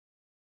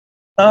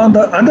 Now,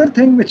 the other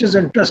thing which is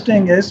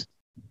interesting is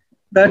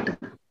that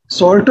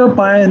Salter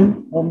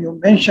Pine, whom you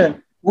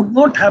mentioned, would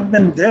not have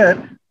been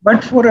there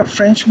but for a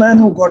Frenchman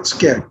who got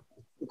scared,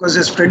 because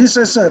his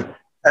predecessor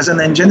as an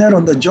engineer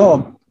on the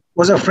job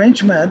was a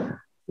Frenchman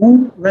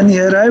who, when he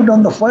arrived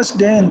on the first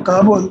day in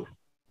Kabul,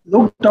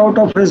 looked out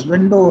of his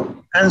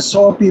window and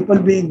saw people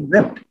being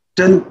whipped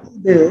till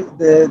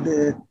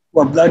they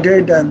were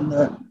blooded and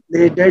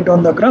lay dead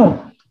on the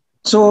ground.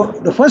 So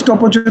the first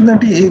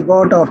opportunity he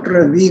got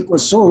after a week or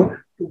so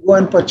to go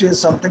and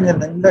purchase something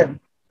in England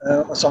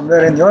or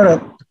somewhere in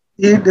Europe,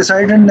 he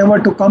decided never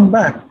to come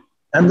back.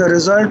 And the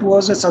result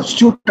was a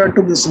substitute had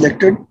to be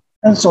selected,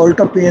 and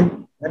Salter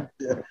Payne went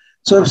there.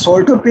 So if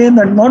Salter Payne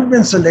had not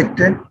been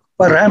selected,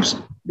 perhaps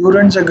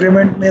Durand's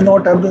agreement may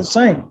not have been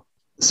signed.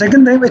 The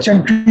second thing which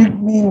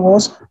intrigued me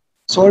was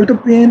Salter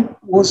Payne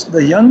was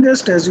the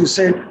youngest, as you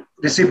said,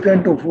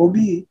 recipient of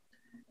OBE,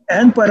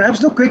 and perhaps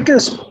the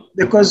quickest,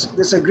 because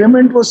this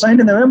agreement was signed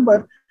in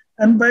November,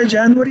 and by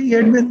January he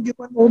had been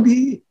given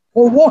OBE.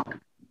 For what?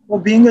 For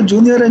being a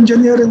junior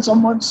engineer in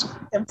someone's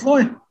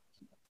employ.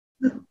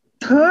 The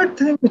third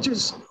thing which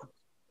is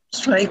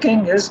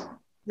striking is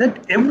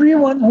that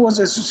everyone who was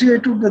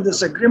associated with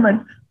this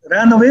agreement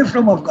ran away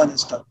from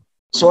Afghanistan.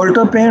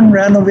 Salter Payne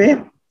ran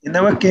away. He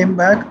never came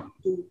back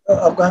to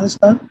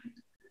Afghanistan.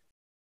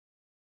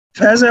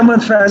 Faz Ahmad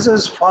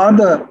Faz's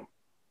father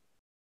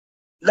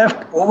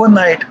left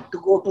overnight to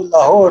go to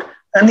Lahore,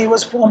 and he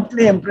was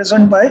promptly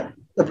imprisoned by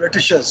the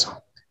Britishers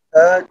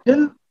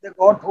till they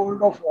got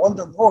hold of all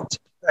the notes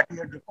that he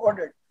had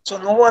recorded. So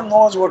no one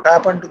knows what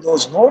happened to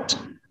those notes,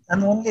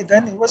 and only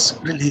then he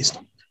was released.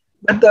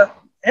 But the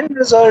end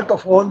result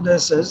of all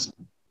this is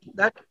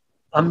that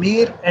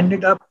Amir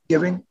ended up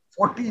giving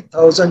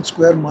 40,000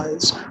 square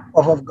miles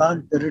of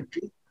Afghan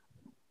territory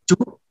to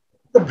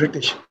the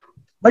British.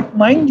 But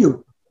mind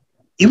you,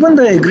 even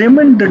the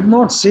agreement did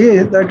not say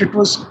that it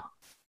was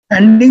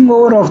handing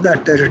over of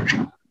that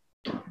territory,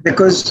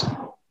 because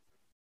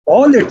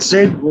all it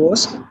said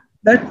was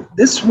that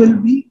this will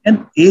be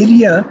an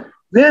area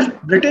where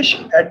British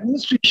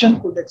administration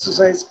could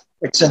exercise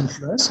its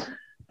influence.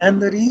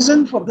 And the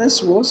reason for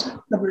this was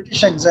the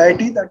British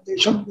anxiety that they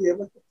should be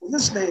able to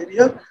police the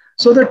area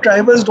so that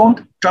tribals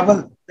don't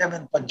trouble them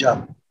in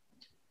Punjab.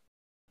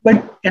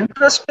 But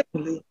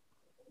interestingly,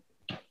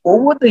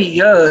 over the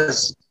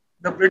years,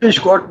 the British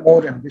got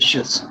more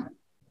ambitious.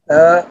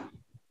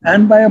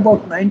 And by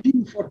about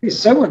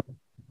 1947,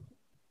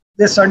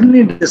 they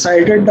suddenly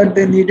decided that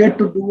they needed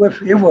to do a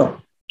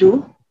favor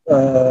to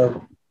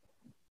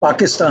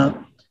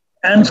Pakistan.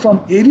 And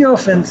from area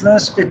of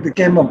influence, it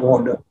became a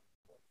border.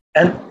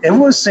 And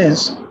ever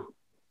since,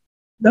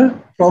 the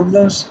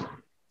problems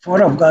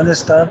for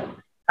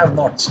Afghanistan have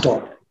not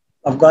stopped.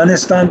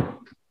 Afghanistan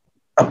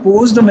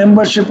opposed the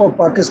membership of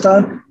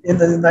Pakistan in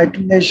the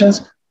United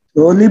Nations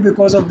purely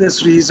because of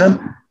this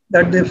reason,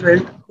 that they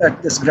felt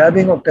that this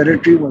grabbing of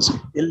territory was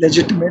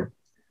illegitimate.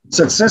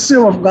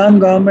 Successive Afghan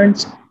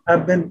governments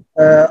have been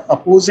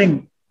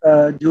opposing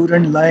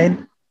Durand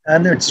Line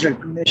and its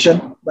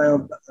recognition by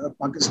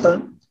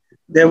Pakistan.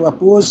 They have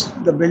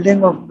opposed the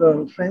building of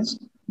the fence,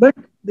 but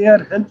they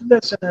are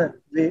helpless in a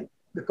way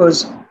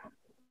because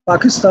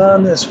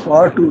Pakistan is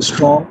far too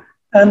strong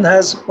and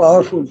has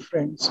powerful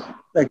friends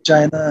like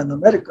China and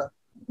America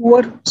who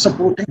are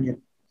supporting it.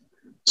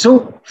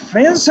 So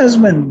fence has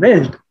been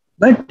built,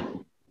 but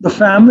the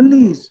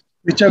families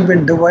which have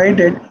been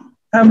divided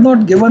have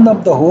not given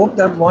up the hope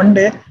that one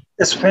day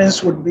this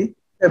fence would be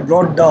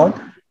brought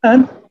down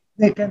and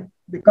they can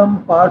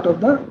become part of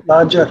the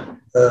larger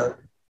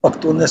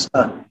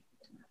Pakhtunistan.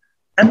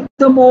 At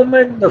the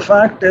moment, the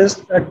fact is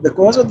that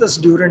because of this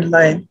Durand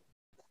Line,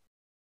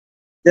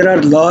 there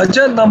are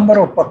larger number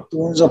of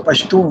Pakhtuns or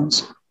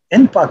Pashtuns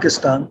in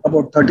Pakistan,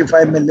 about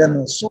 35 million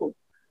or so,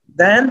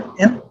 than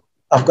in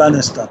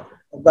Afghanistan.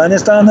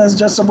 Afghanistan has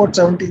just about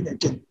 17,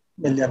 18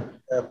 million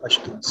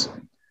Pashtuns,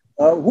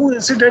 who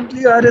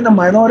incidentally are in a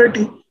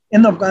minority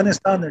in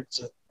Afghanistan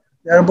itself.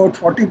 They are about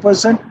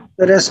 40%.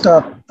 The rest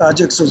are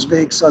Tajiks,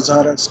 Uzbeks,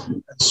 Hazaras,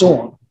 and so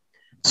on.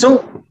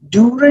 So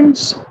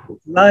Durand's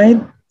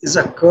Line is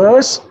a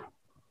curse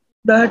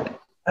that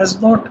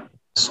has not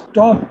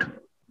stopped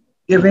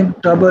giving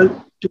trouble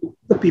to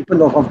the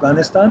people of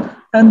Afghanistan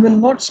and will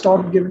not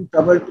stop giving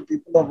trouble to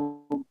people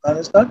of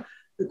Afghanistan,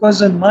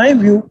 because in my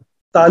view,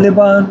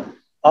 Taliban,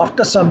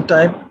 after some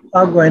time,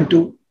 are going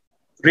to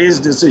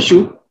raise this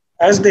issue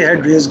as they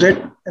had raised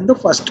it in the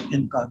first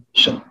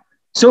incarnation.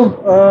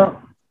 So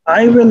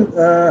I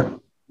will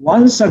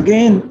once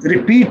again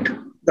repeat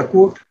the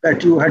quote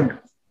that you had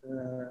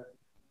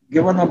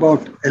given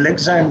about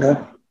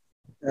Alexander,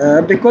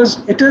 because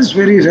it is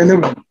very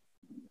relevant.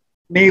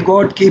 May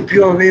God keep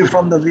you away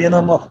from the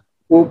venom of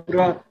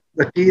cobra,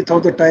 the teeth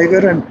of the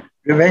tiger, and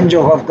revenge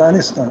of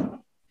Afghans,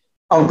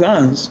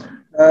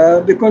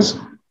 because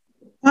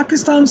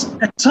Pakistan's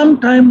at some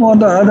time or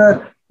the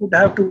other would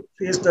have to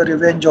face the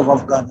revenge of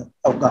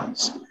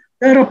Afghans.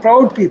 They are a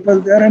proud people,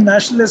 they are a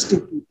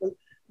nationalistic people.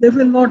 They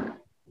will not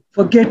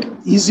forget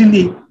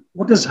easily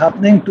what is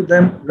happening to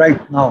them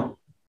right now,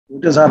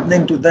 what is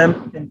happening to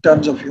them in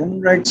terms of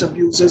human rights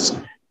abuses,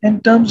 in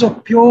terms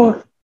of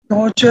pure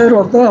torture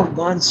of the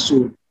Afghan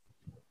soul.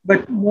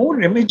 But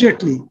more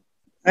immediately,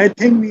 I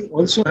think we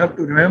also have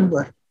to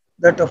remember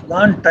that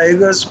Afghan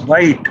tigers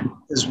bite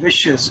is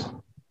vicious,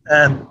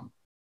 and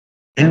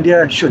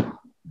India should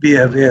be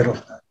aware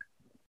of that.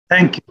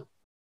 Thank you.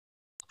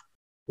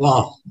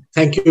 Wow.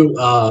 Thank you,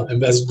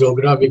 Ambassador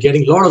Dogra. We're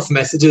getting a lot of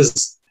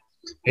messages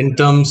in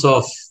terms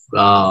of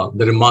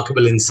the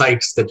remarkable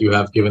insights that you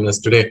have given us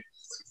today.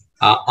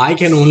 I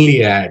can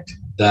only add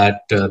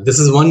that this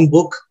is one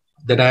book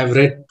that I have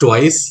read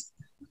twice.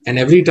 And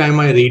every time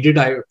I read it,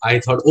 I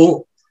thought,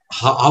 oh,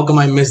 how come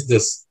I missed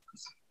this?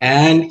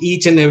 And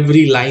each and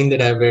every line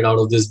that I've read out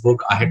of this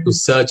book, I had to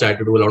search, I had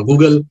to do a lot of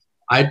Google.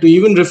 I had to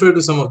even refer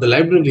to some of the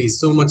libraries,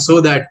 so much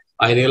so that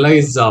I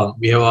realized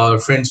we have our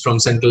friends from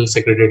Central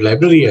Secretariat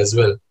Library as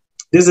well.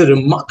 There's a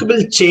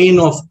remarkable chain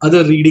of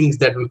other readings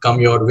that will come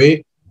your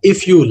way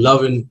if you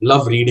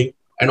love reading,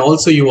 and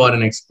also you are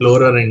an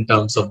explorer in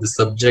terms of the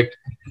subject.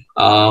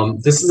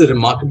 This is a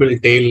remarkable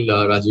tale,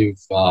 Rajiv,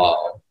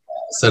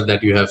 sir,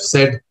 that you have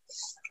said.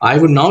 I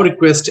would now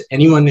request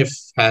anyone if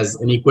has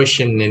any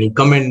question, any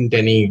comment,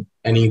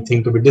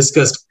 anything to be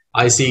discussed.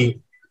 I see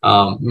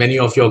many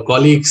of your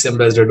colleagues,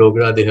 Ambassador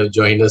Dogra, they have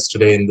joined us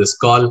today in this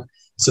call.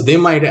 So they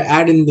might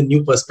add in the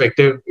new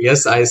perspective.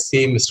 Yes, I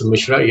see Mr.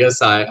 Mishra.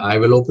 Yes, I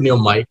will open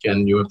your mic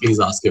and you will please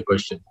ask your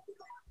question.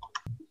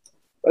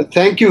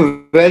 Thank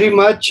you very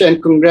much,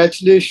 and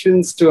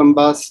congratulations to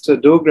Ambassador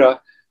Dogra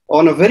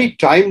on a very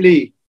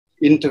timely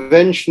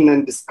intervention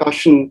and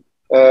discussion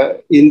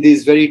in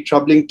these very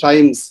troubling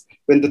times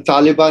when the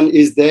Taliban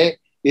is there.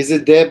 Is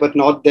it there but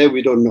not there?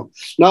 We don't know.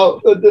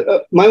 Now,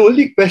 my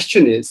only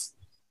question is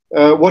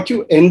what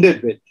you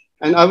ended with,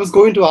 and I was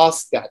going to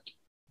ask that.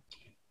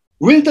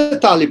 Will the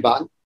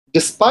Taliban,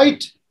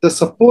 despite the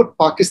support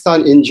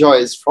Pakistan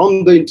enjoys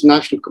from the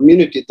international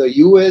community, the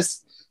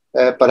US,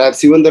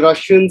 perhaps even the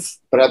Russians,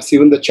 perhaps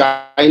even the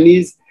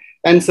Chinese,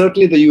 and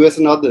certainly the US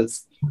and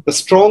others, the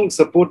strong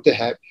support they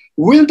have,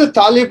 will the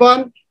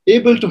Taliban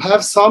able to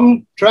have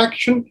some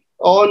traction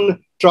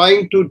on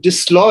trying to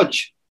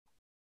dislodge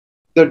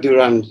the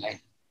Durand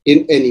Line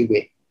in any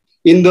way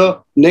in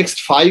the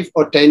next 5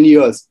 or 10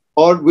 years?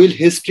 Or will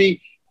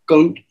history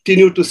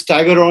continue to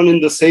stagger on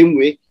in the same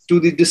way to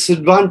the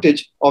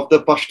disadvantage of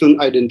the Pashtun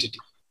identity?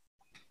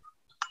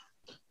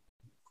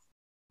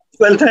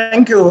 Well,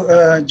 thank you,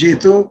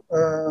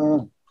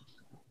 Jitu.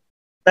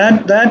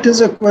 That is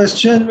a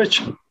question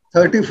which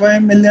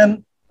 35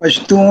 million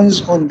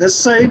Pashtuns on this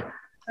side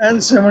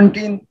and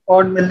 17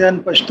 odd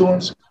million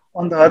Pashtuns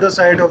on the other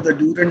side of the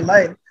Durand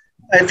Line,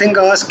 I think,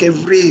 ask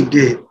every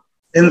day.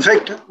 In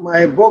fact,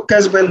 my book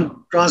has been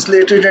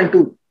translated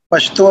into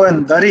Pashto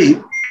and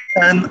Dari,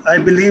 and I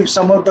believe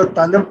some of the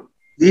Talib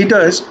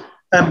leaders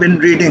have been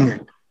reading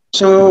it.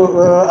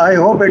 So I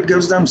hope it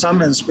gives them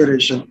some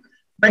inspiration.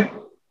 But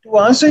to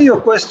answer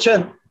your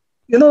question,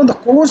 the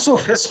course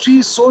of history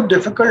is so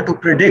difficult to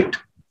predict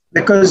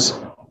because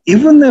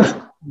even if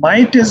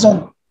might is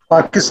on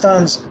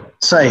Pakistan's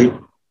side,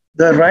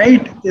 the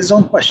right is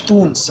on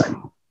Pashtun's side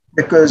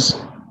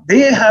because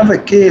they have a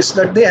case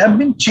that they have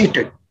been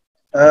cheated.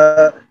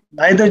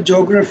 Neither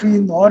geography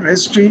nor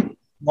history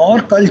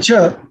nor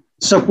culture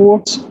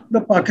supports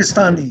the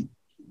Pakistani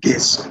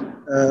case.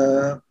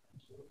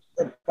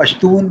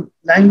 Pashtun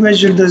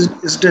language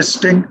is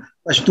distinct,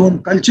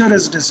 Pashtun culture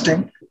is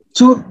distinct.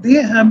 So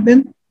they have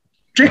been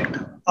tricked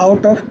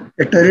out of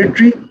a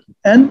territory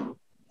and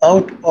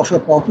out of a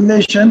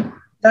population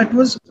that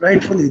was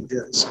rightfully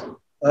theirs.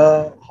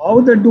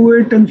 How they do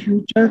it in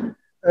future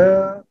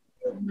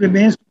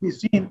remains to be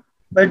seen.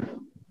 But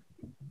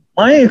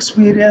my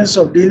experience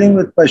of dealing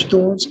with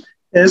Pashtuns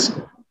is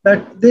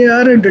that they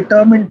are a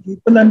determined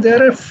people and they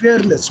are a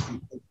fearless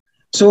people.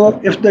 So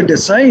if they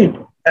decide,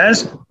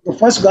 as the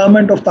first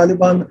government of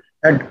Taliban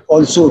had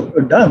also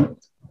done,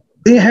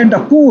 they had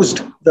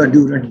opposed the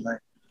Durand line.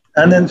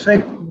 And in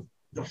fact,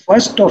 the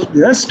first of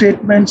their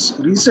statements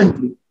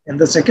recently in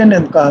the second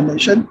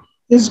incarnation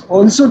is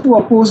also to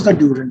oppose the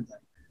Durand line.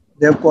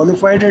 They have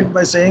qualified it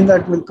by saying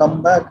that we'll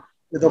come back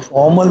with a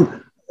formal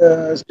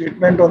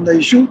statement on the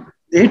issue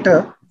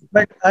later.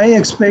 But I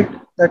expect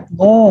that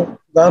no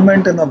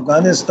government in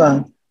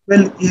Afghanistan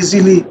will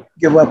easily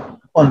give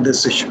up on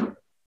this issue.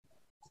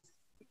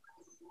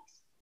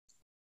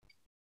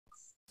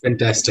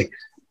 Fantastic.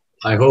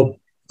 I hope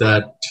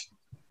that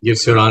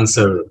gives your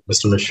answer,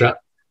 Mr. Mishra.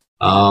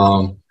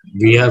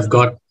 We have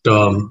got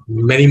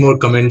many more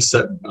comments.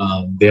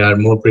 They are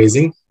more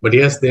praising. But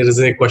yes, there is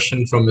a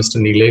question from Mr.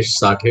 Nilesh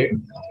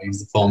Sathe. He's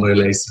the former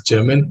LIC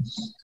chairman.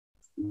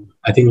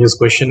 I think his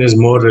question is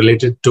more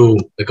related to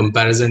the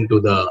comparison to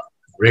the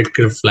Red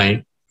Cliff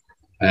line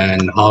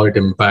and how it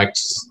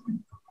impacts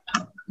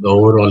the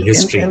overall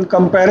history. In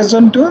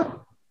comparison to?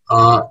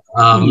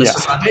 Mr.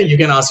 Sathe, you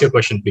can ask your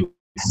question, please.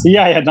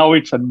 Yeah, now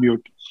it's on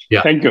mute.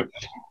 Yeah. Thank you.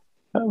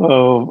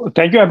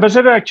 Thank you,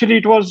 Ambassador. Actually,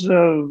 it was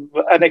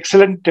an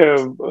excellent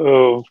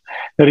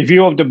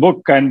review of the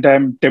book, and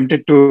I'm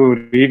tempted to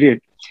read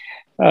it.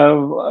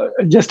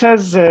 Just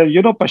as,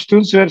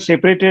 Pashtuns were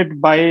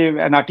separated by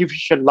an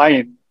artificial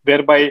line,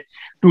 whereby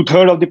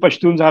 2/3 of the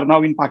Pashtuns are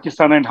now in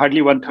Pakistan and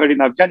hardly 1/3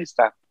 in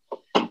Afghanistan.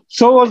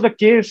 So was the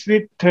case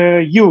with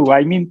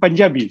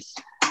Punjabis.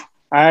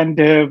 And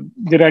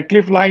the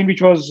Radcliffe line,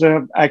 which was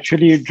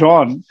actually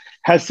drawn,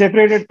 has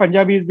separated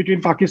Punjabis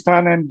between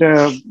Pakistan and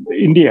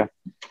India.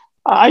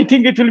 I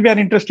think it will be an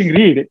interesting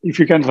read if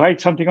you can write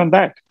something on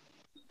that.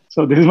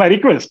 So this is my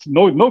request.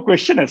 No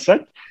question as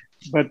such,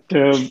 but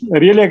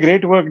really a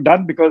great work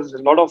done, because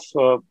a lot of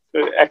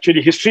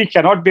actually history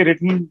cannot be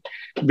written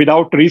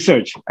without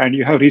research, and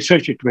you have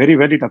researched it very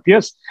well, it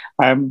appears.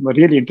 I am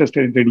really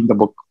interested in reading the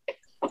book.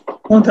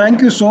 Well,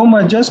 thank you so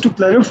much. Just to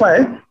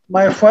clarify,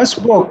 my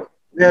first book,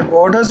 Where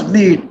Borders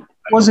Bleed,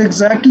 was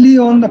exactly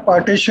on the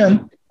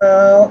partition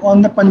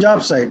on the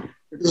Punjab side.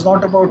 It is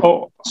not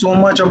about so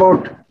much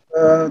about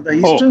the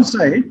eastern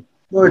side,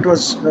 though it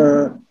was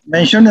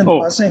mentioned in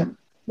passing,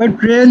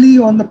 but really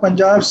on the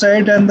Punjab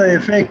side and the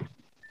effect,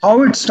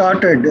 how it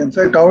started. In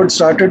fact, how it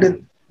started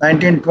in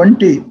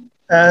 1920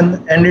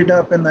 and ended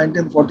up in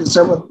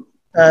 1947,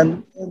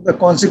 and the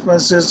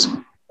consequences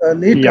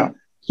later. Yeah.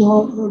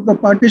 So the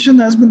partition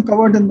has been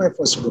covered in my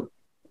first book.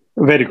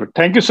 Very good.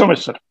 Thank you so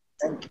much, sir.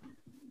 Thank you.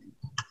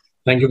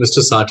 Thank you,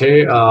 Mr.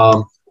 Sathe.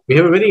 We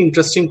have a very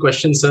interesting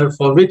question, sir,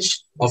 for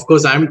which, of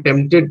course, I'm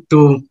tempted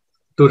to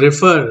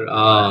refer.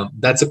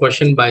 That's a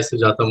question by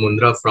Sujata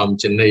Mundra from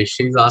Chennai.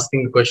 She's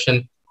asking the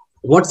question,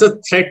 what's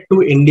the threat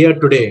to India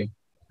today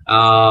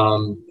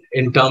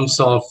in terms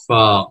of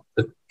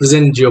the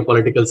present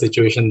geopolitical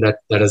situation that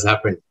has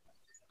happened?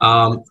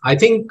 I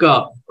think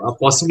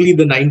possibly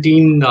the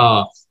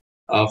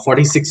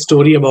 1946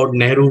 story about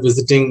Nehru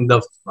visiting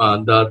the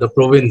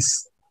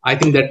province, I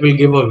think that will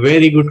give a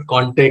very good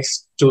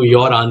context to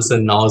your answer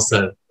now,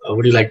 sir.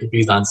 Would you like to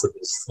please answer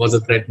this? What's the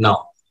threat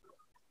now?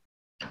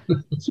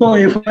 So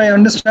if I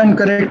understand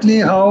correctly,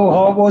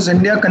 how was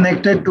India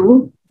connected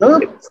to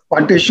the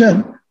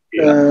partition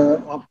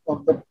of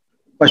the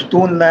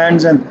Pashtun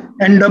lands and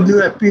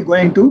NWFP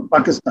going to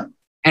Pakistan?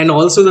 And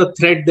also the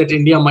threat that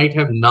India might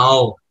have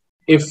now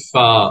if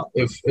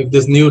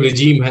this new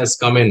regime has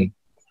come in,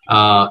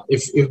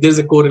 if there's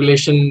a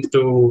correlation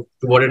to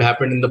what had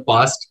happened in the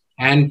past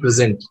and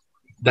present.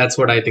 That's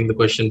what I think the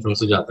question from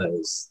Sujata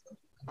is.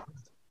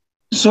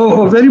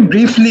 So very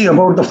briefly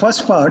about the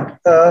first part,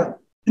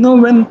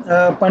 when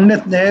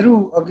Pandit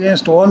Nehru,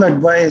 against all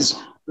advice,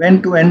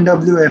 went to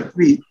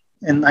NWFP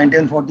in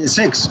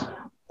 1946,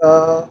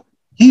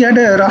 he had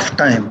a rough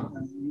time.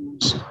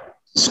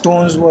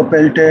 Stones were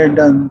pelted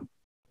and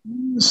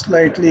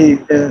slightly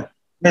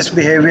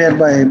misbehavior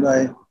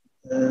by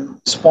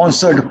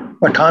sponsored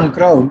Pathan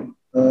crowd,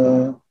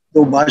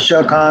 though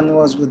Basha Khan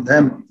was with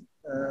them,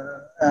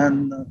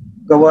 and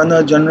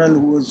Governor General,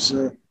 who was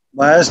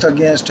biased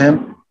against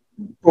him,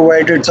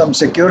 provided some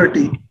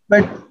security.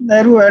 But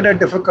Nehru had a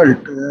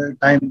difficult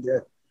time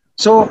there.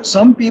 So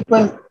some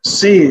people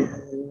say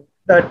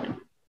that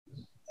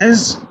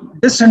his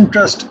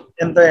disinterest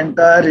in the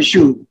entire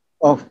issue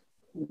of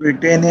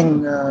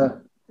retaining,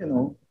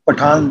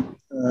 Pathan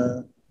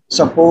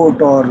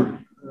support or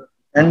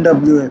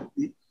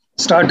NWFP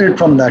started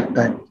from that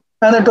time.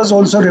 And it was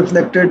also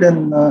reflected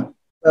in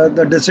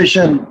the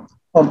decision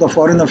of the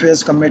Foreign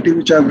Affairs Committee,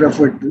 which I've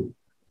referred to,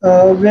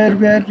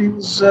 where he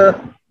was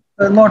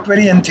not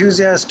very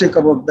enthusiastic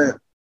about the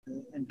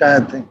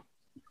entire thing.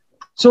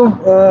 So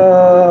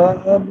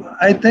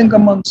I think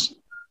amongst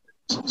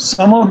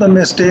some of the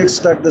mistakes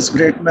that this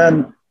great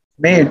man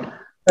made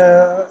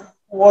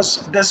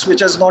was this, which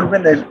has not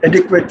been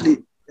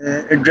adequately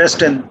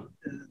addressed in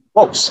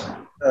books,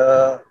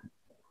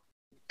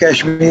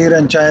 Kashmir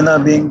and China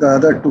being the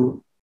other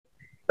two.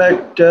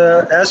 But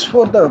as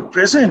for the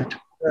present,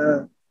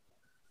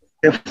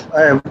 if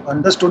I have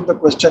understood the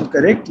question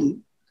correctly,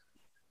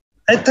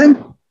 I think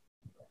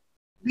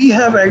we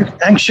have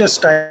anxious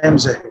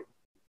times ahead.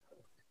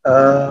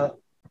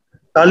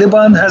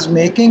 Taliban has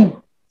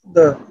making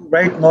the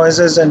right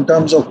noises in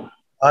terms of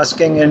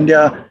asking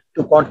India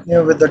to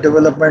continue with the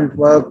development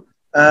work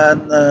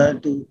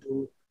and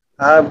to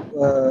have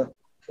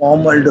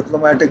formal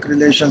diplomatic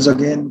relations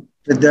again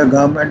with their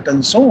government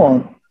and so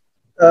on.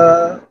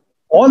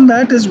 All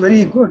that is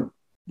very good,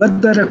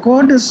 but the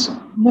record is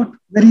not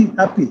very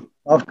happy.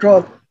 After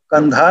all,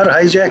 Kandahar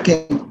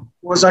hijacking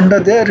was under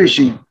their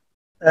regime,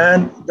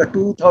 and the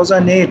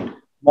 2008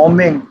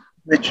 bombing,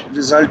 which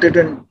resulted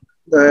in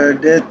the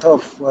death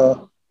of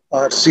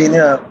our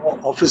senior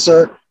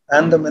officer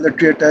and the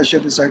military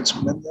attaché besides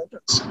many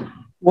others,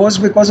 was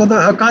because of the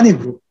Haqqani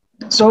group.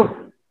 So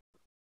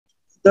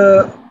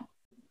the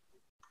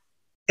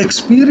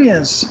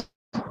experience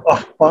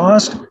of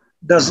past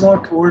does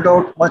not hold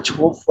out much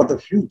hope for the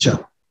future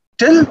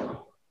till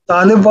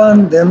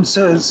Taliban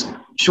themselves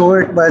show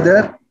it by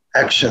their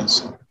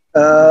actions,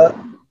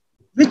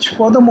 which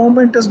for the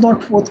moment is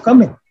not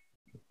forthcoming.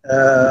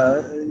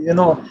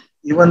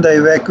 Even the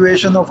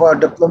evacuation of our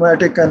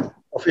diplomatic and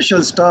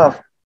official staff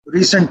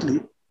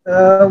recently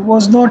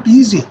was not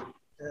easy.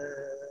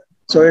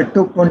 So it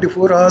took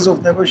 24 hours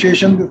of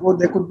negotiation before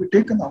they could be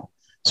taken out.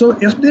 So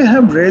if they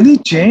have really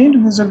changed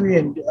vis-a-vis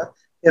India,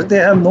 if they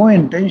have no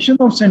intention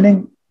of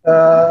sending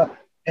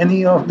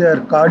any of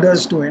their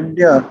cadres to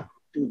India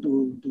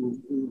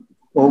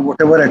for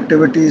whatever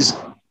activities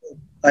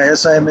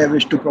ISI may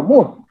wish to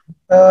promote,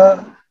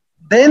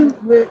 then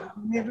we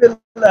will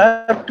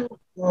have to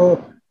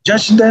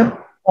judge them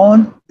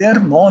on their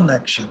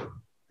non-action.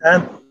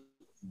 And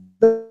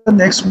the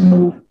next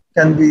move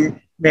can be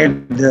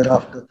made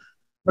thereafter.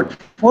 But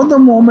for the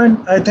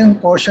moment, I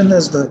think caution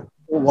is the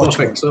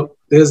watchword. Perfect. So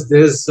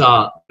there's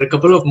a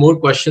couple of more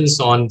questions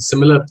on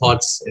similar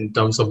thoughts in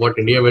terms of what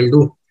India will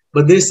do.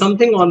 But there's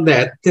something on the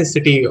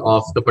ethnicity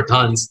of the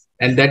Pathans,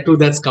 and that too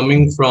that's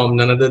coming from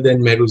none other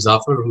than Meru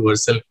Zafar, who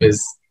herself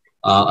is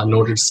a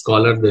noted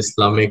scholar, the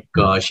Islamic.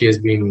 She has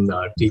been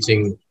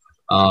teaching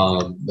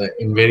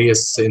in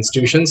various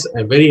institutions,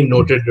 a very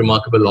noted,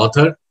 remarkable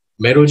author.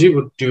 Meruji,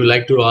 would you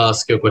like to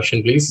ask your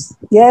question, please?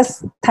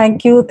 Yes,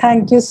 thank you.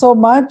 Thank you so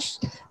much.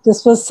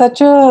 This was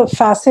such a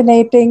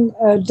fascinating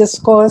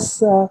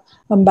discourse,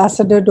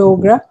 Ambassador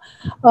Dogra.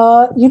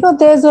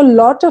 There's a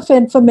lot of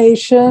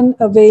information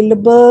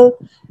available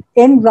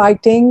in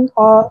writing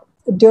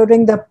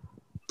during the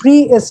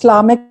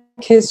pre-Islamic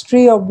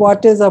history of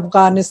what is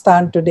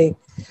Afghanistan today,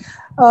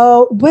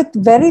 with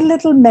very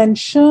little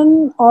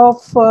mention of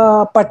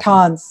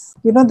Pathans.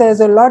 There's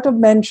a lot of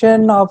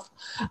mention of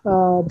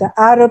the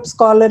Arabs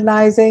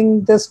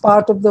colonizing this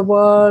part of the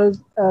world,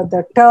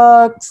 the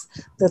Turks,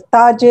 the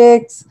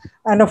Tajiks,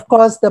 and of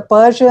course the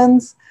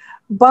Persians,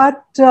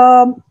 but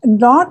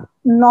not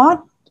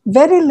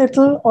very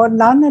little or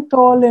none at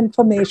all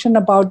information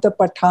about the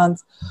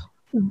Pathans.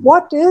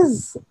 What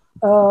is,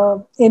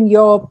 in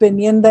your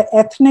opinion, the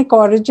ethnic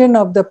origin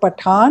of the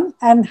Pathan,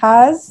 and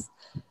has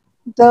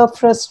the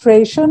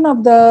frustration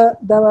of the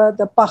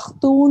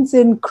Pakhtuns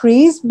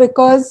increased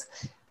because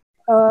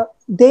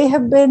they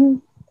have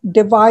been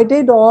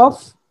divided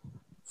off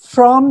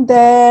from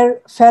their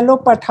fellow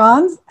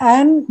Pathans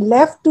and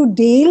left to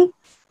deal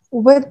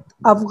with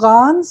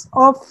Afghans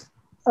of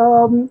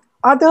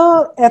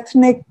other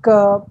ethnic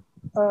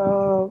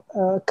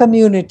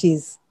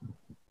communities?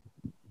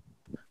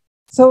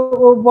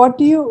 So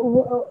what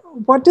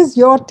is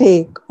your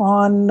take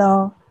on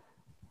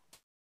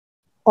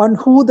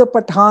who the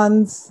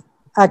Pathans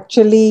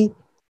actually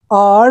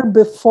are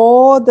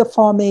before the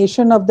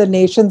formation of the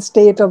nation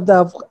state of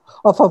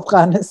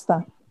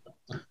Afghanistan?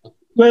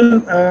 Well,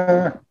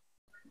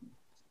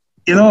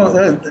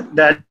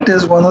 that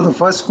is one of the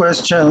first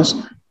questions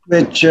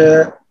which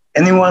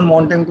anyone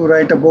wanting to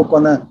write a book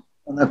on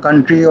a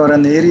country or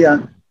an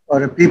area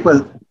or a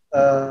people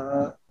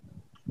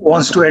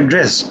wants to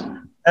address.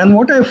 And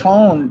what I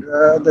found,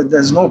 that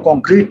there's no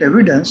concrete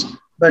evidence,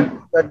 but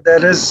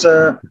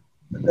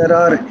there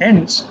are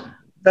hints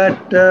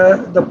that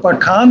the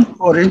Pathan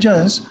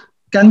origins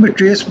can be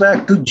traced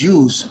back to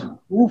Jews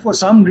who, for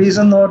some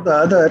reason or the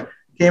other,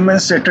 came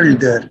and settled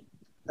there.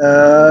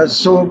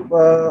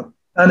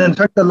 And in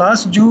fact, the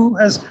last Jew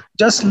has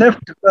just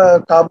left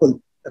Kabul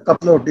a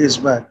couple of days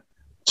back.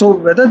 So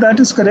whether that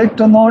is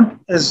correct or not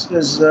is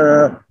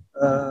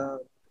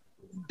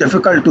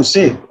difficult to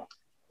say.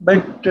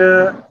 But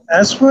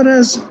as far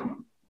as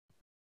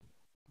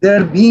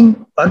there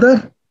being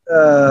other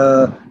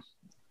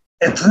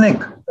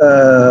ethnic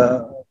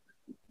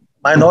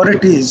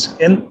minorities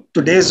in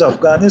today's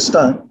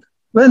Afghanistan,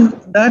 well,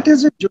 that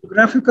is a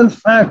geographical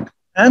fact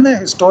and a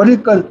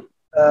historical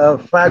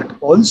fact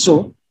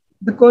also,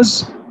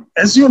 because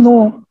as you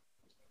know,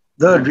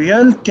 the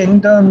real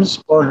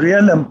kingdoms or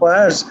real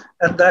empires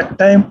at that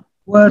time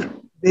were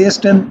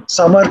based in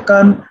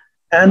Samarkand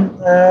and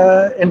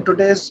in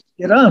today's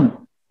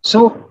Iran.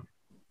 So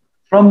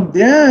from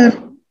there,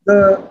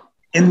 the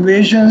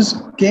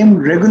invasions came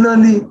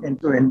regularly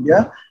into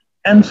India,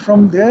 and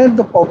from there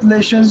the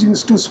populations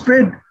used to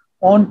spread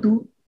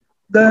onto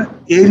the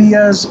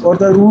areas or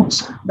the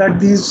routes that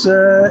these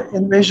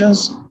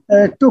invasions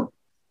took.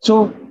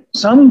 So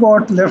some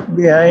got left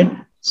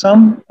behind,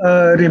 some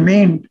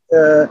remained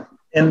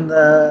in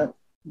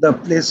the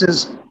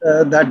places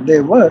that they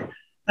were.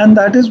 And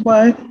that is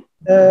why,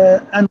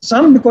 and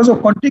some because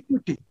of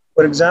contiguity.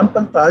 For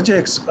example,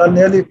 Tajiks are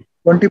nearly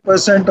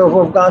 20% of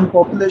Afghan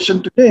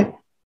population today,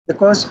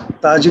 because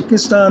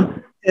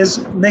Tajikistan is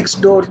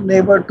next door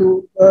neighbor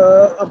to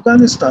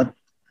Afghanistan.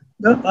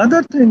 The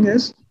other thing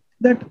is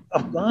that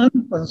Afghan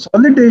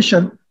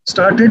consolidation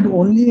started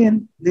only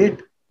in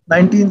late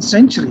 19th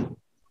century.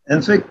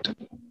 In fact,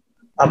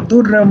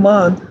 Abdur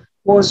Rahman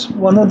was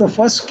one of the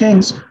first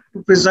kings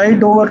to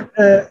preside over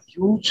a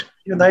huge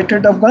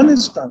united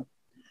Afghanistan.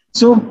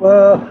 So,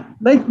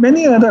 like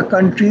many other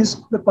countries,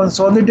 the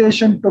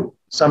consolidation took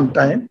some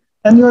time,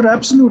 and you're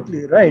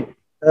absolutely right.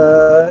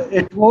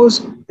 It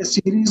was a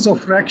series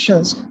of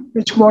fractions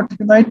which got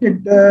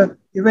united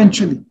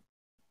eventually.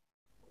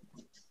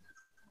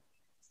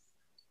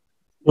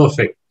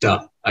 Perfect.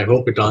 I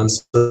hope it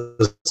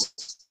answers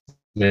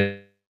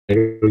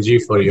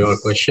Meruji for your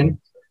question.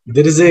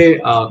 There is a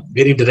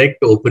very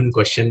direct, open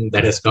question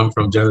that has come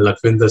from General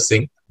Lakhvinder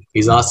Singh.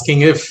 He's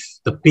asking if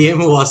the PM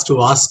was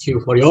to ask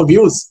you for your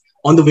views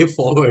on the way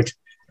forward,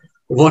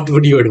 what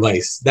would you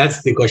advise?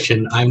 That's the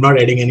question. I'm not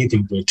adding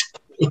anything to it.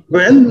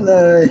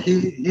 Well,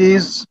 he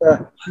is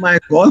my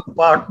golf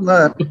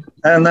partner,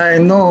 and I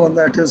know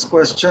that his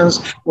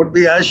questions would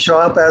be as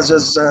sharp as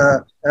his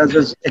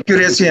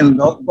accuracy in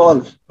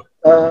golf.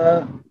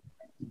 Well,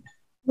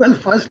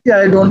 firstly,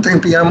 I don't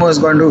think PMO is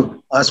going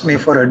to ask me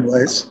for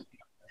advice.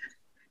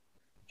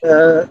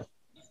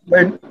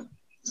 But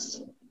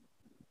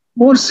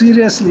more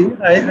seriously,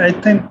 I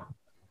think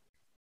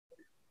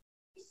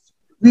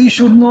we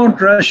should not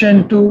rush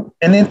into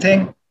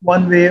anything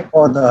one way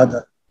or the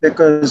other,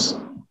 because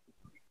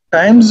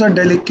times are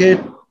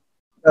delicate.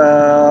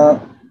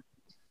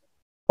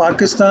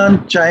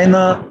 Pakistan,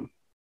 China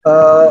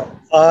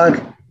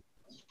are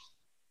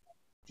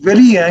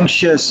very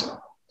anxious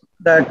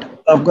that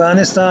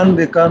Afghanistan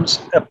becomes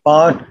a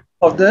part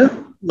of the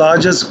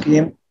larger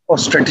scheme of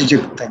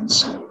strategic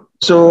things.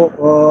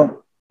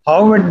 So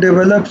how it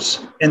develops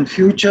in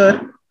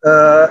future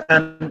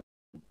and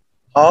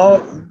how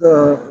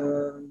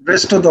the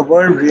rest of the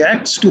world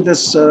reacts to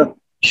this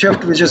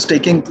shift which is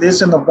taking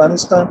place in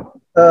Afghanistan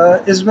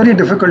is very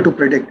difficult to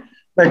predict.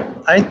 But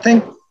I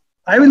think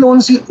I will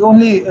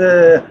only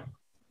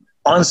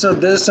answer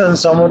this and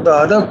some of the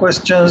other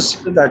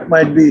questions that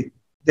might be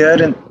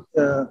there in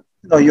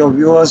your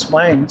viewers'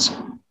 minds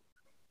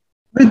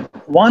with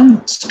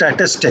one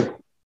statistic.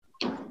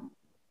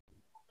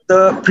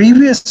 The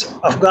previous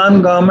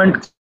Afghan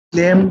government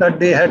claimed that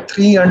they had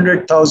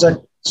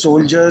 300,000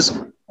 soldiers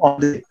on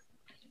the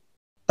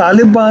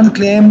Taliban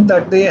claimed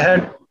that they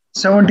had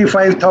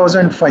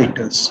 75,000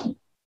 fighters.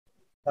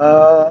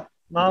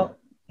 Now,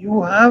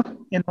 you have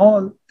in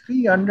all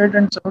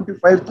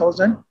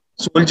 375,000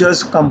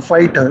 soldiers come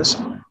fighters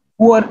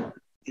who are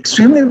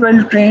extremely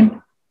well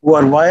trained, who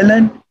are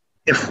violent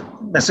if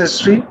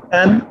necessary,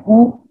 and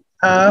who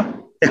are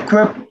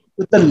equipped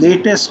with the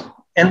latest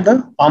in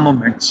the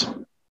armaments.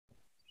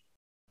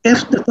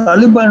 If the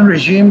Taliban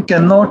regime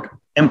cannot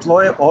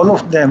employ all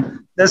of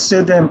them, let's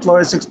say they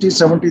employ 60,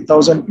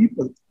 70,000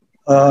 people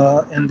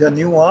in their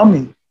new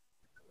army,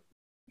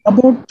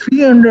 about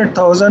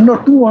 300,000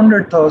 or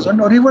 200,000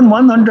 or even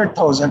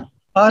 100,000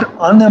 are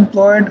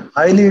unemployed,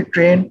 highly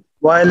trained,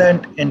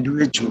 violent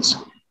individuals.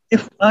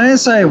 If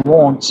ISI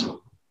wants,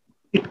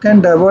 it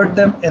can divert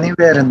them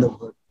anywhere in the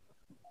world.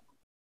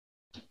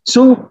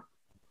 So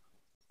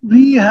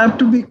we have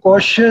to be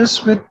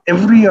cautious with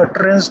every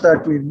utterance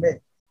that we make,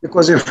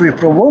 because if we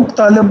provoke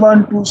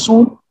Taliban too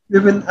soon, we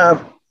will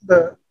have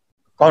the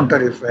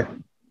counter effect,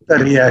 the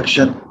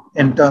reaction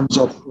in terms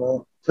of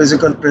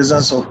physical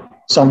presence of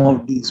some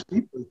of these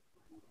people.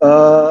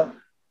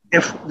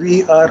 If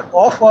we are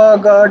off our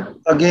guard,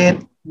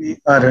 again, we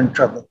are in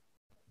trouble.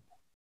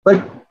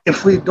 But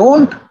if we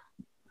don't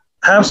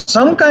have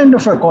some kind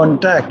of a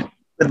contact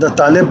with the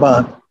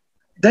Taliban,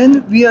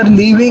 then we are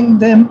leaving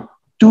them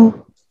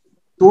to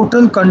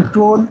total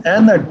control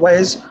and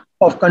advice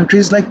of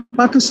countries like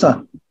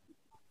Pakistan.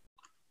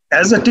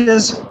 As it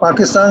is,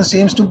 Pakistan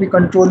seems to be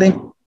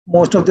controlling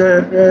most of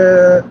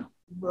their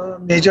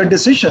major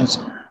decisions.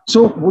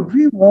 So would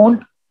we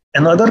want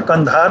another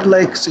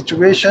Kandahar-like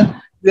situation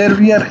where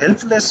we are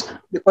helpless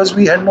because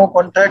we had no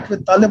contact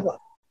with Taliban?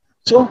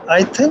 So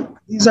I think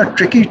these are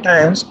tricky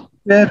times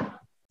where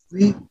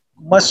we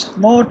must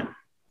not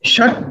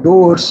shut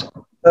doors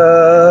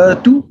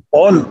to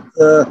all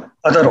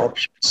other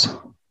options.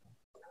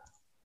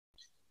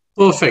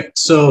 Perfect.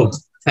 So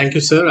thank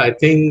you, sir. I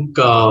think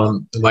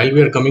while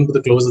we are coming to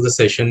the close of the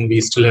session,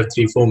 we still have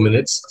 3-4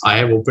 minutes. I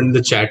have opened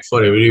the chat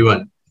for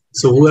everyone.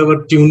 So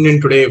whoever tuned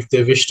in today, if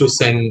they wish to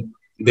send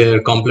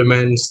their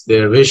compliments,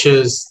 their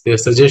wishes, their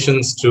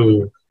suggestions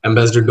to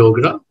Ambassador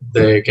Dogra,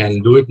 they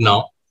can do it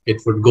now.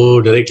 It would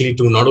go directly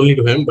to not only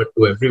to him, but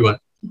to everyone.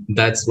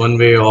 That's one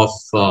way of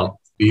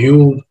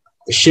you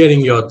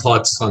sharing your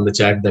thoughts on the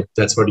chat.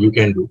 That's what you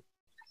can do.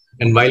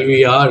 And while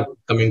we are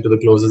coming to the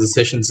close of the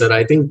session, sir,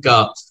 I think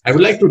I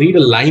would like to read a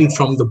line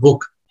from the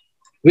book,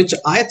 which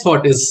I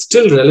thought is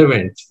still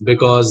relevant,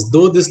 because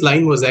though this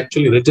line was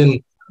actually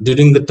written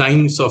during the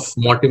times of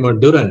Mortimer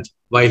Durand,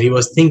 while he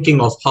was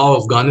thinking of how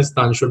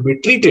Afghanistan should be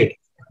treated.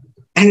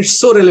 And it's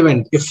so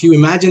relevant. If you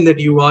imagine that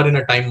you are in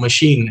a time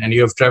machine and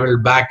you have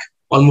traveled back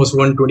almost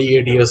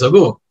 128 years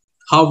ago,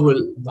 how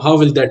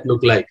will that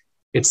look like?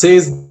 It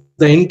says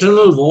the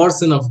internal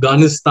wars in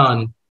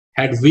Afghanistan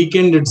had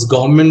weakened its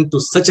government to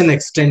such an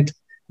extent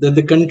that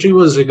the country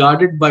was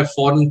regarded by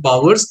foreign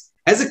powers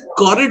as a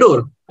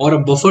corridor or a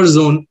buffer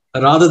zone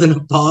rather than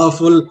a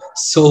powerful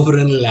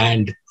sovereign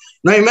land.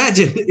 Now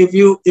imagine if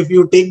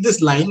you take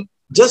this line,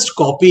 just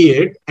copy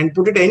it and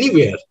put it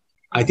anywhere.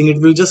 I think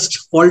it will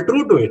just fall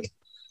true to it.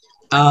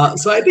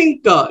 So I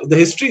think the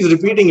history is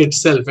repeating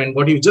itself, and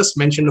what you just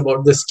mentioned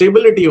about the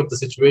stability of the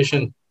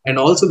situation and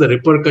also the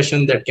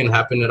repercussion that can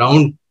happen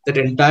around that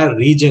entire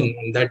region,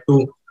 and that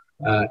too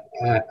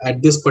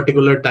at this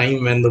particular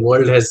time when the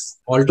world has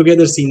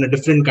altogether seen a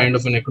different kind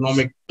of an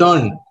economic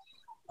turn,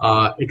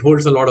 it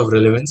holds a lot of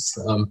relevance.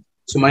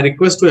 So my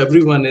request to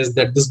everyone is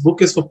that this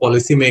book is for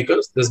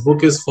policymakers. This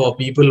book is for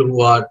people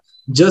who are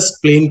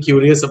just plain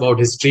curious about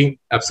history,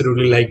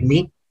 absolutely like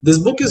me. This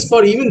book is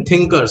for even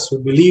thinkers who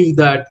believe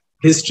that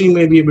history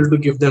may be able to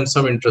give them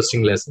some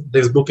interesting lesson.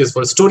 This book is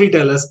for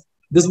storytellers.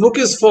 This book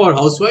is for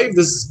housewives.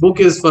 This book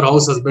is for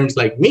house husbands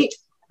like me.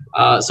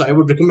 So I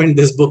would recommend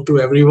this book to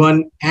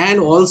everyone, and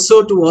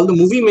also to all the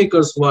movie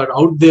makers who are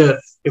out there.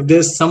 If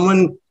there's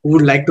someone who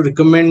would like to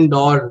recommend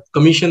or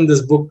commission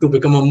this book to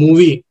become a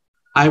movie,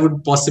 I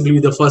would possibly be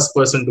the first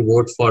person to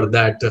vote for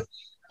that.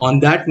 On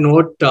that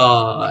note,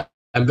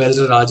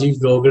 Ambassador Rajiv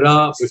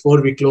Dogra,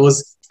 before we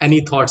close,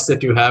 any thoughts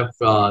that you have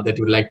that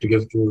you would like to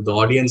give to the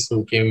audience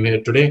who came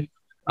here today?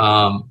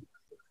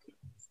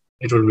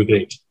 It would be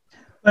great.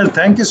 Well,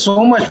 thank you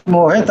so much,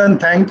 Mohit, and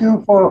thank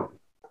you for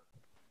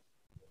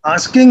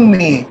asking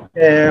me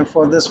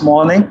for this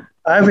morning.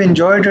 I've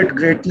enjoyed it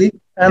greatly,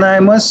 and I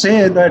must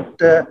say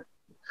that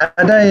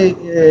had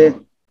I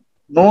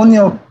known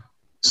your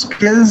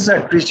skills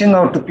at reaching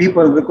out to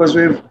people, because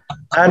we've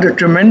had a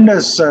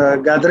tremendous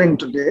gathering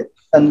today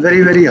and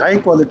very, very high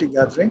quality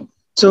gathering.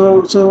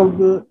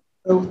 So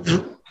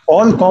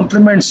all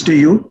compliments to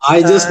you.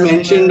 I just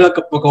mentioned a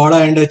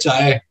pakoda and a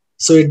chai,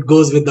 so it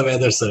goes with the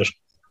weather, sir.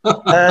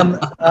 And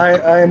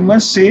I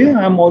must say,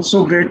 I'm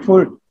also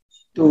grateful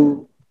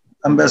to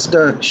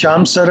Ambassador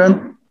Shyam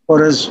Saran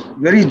for his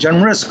very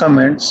generous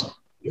comments,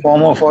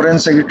 former Foreign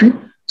Secretary.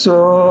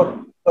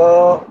 So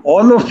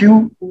all of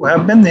you who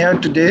have been here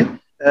today,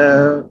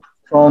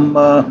 from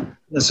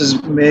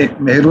Mrs.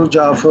 Mehru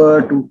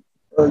Jafar to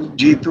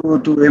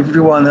Jeetu to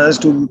everyone else,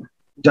 to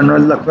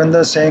General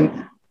Lakhvinder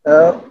Singh,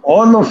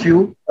 all of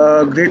you,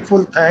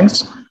 grateful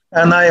thanks.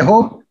 And I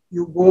hope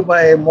you go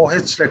by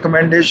Mohit's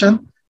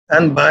recommendation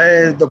and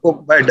buy the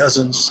book by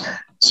dozens.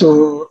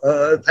 So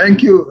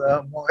thank you,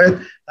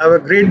 Mohit. Have a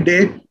great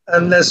day,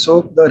 and let's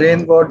hope the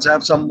rain gods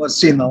have some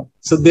mercy now.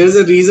 So there's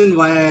a reason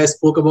why I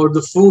spoke about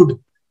the food,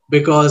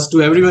 because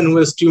to everyone who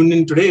has tuned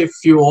in today, if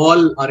you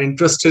all are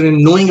interested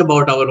in knowing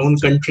about our own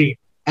country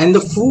and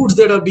the foods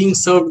that are being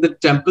served at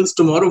temples,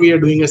 tomorrow we are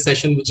doing a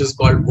session which is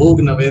called Bhog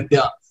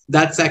Navedya.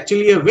 That's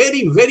actually a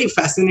very, very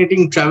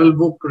fascinating travel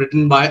book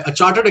written by a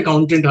chartered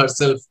accountant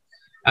herself.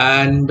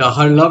 And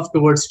her love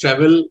towards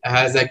travel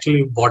has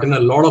actually brought in a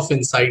lot of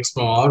insights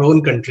from our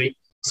own country.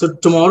 So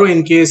tomorrow,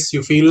 in case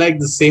you feel like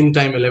the same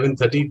time,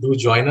 11:30, do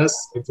join us.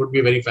 It would be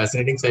a very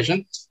fascinating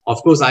session.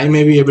 Of course, I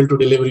may be able to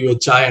deliver you a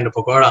chai and a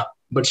pakoda,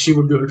 but she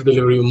would be able to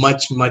deliver you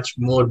much, much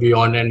more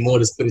beyond and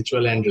more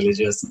spiritual and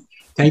religious.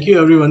 Thank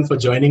you, everyone, for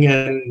joining.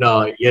 And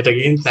yet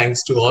again,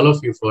 thanks to all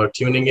of you for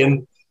tuning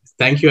in.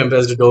 Thank you,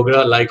 Ambassador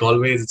Dogra. Like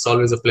always, it's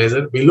always a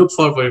pleasure. We look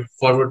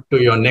forward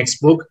to your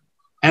next book,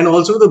 and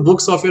also the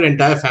books of your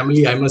entire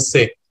family, I must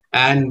say.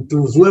 And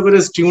to whoever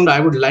is tuned, I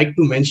would like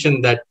to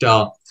mention that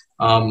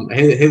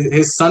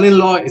his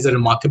son-in-law is a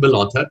remarkable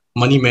author,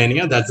 Money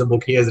Mania. That's the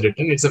book he has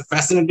written. It's a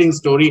fascinating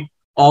story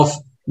of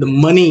the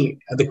money,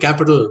 the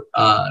capital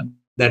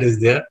that is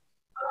there.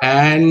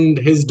 And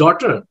his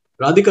daughter,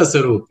 Radhika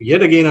Sarup,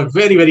 yet again, a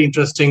very, very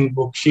interesting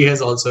book. She has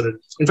also written,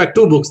 in fact,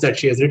 2 books that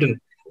she has written.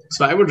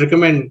 So I would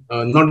recommend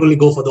not only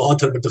go for the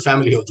author, but the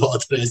family of the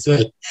author as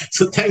well.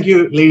 So thank you,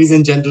 ladies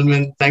and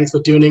gentlemen. Thanks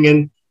for tuning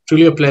in.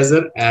 Truly a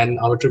pleasure. And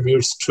our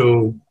tributes to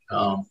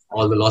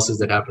all the losses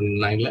that happened in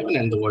 9/11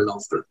 and the world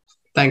after.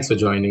 Thanks for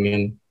joining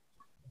in.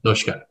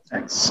 Namaskar.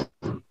 Thanks.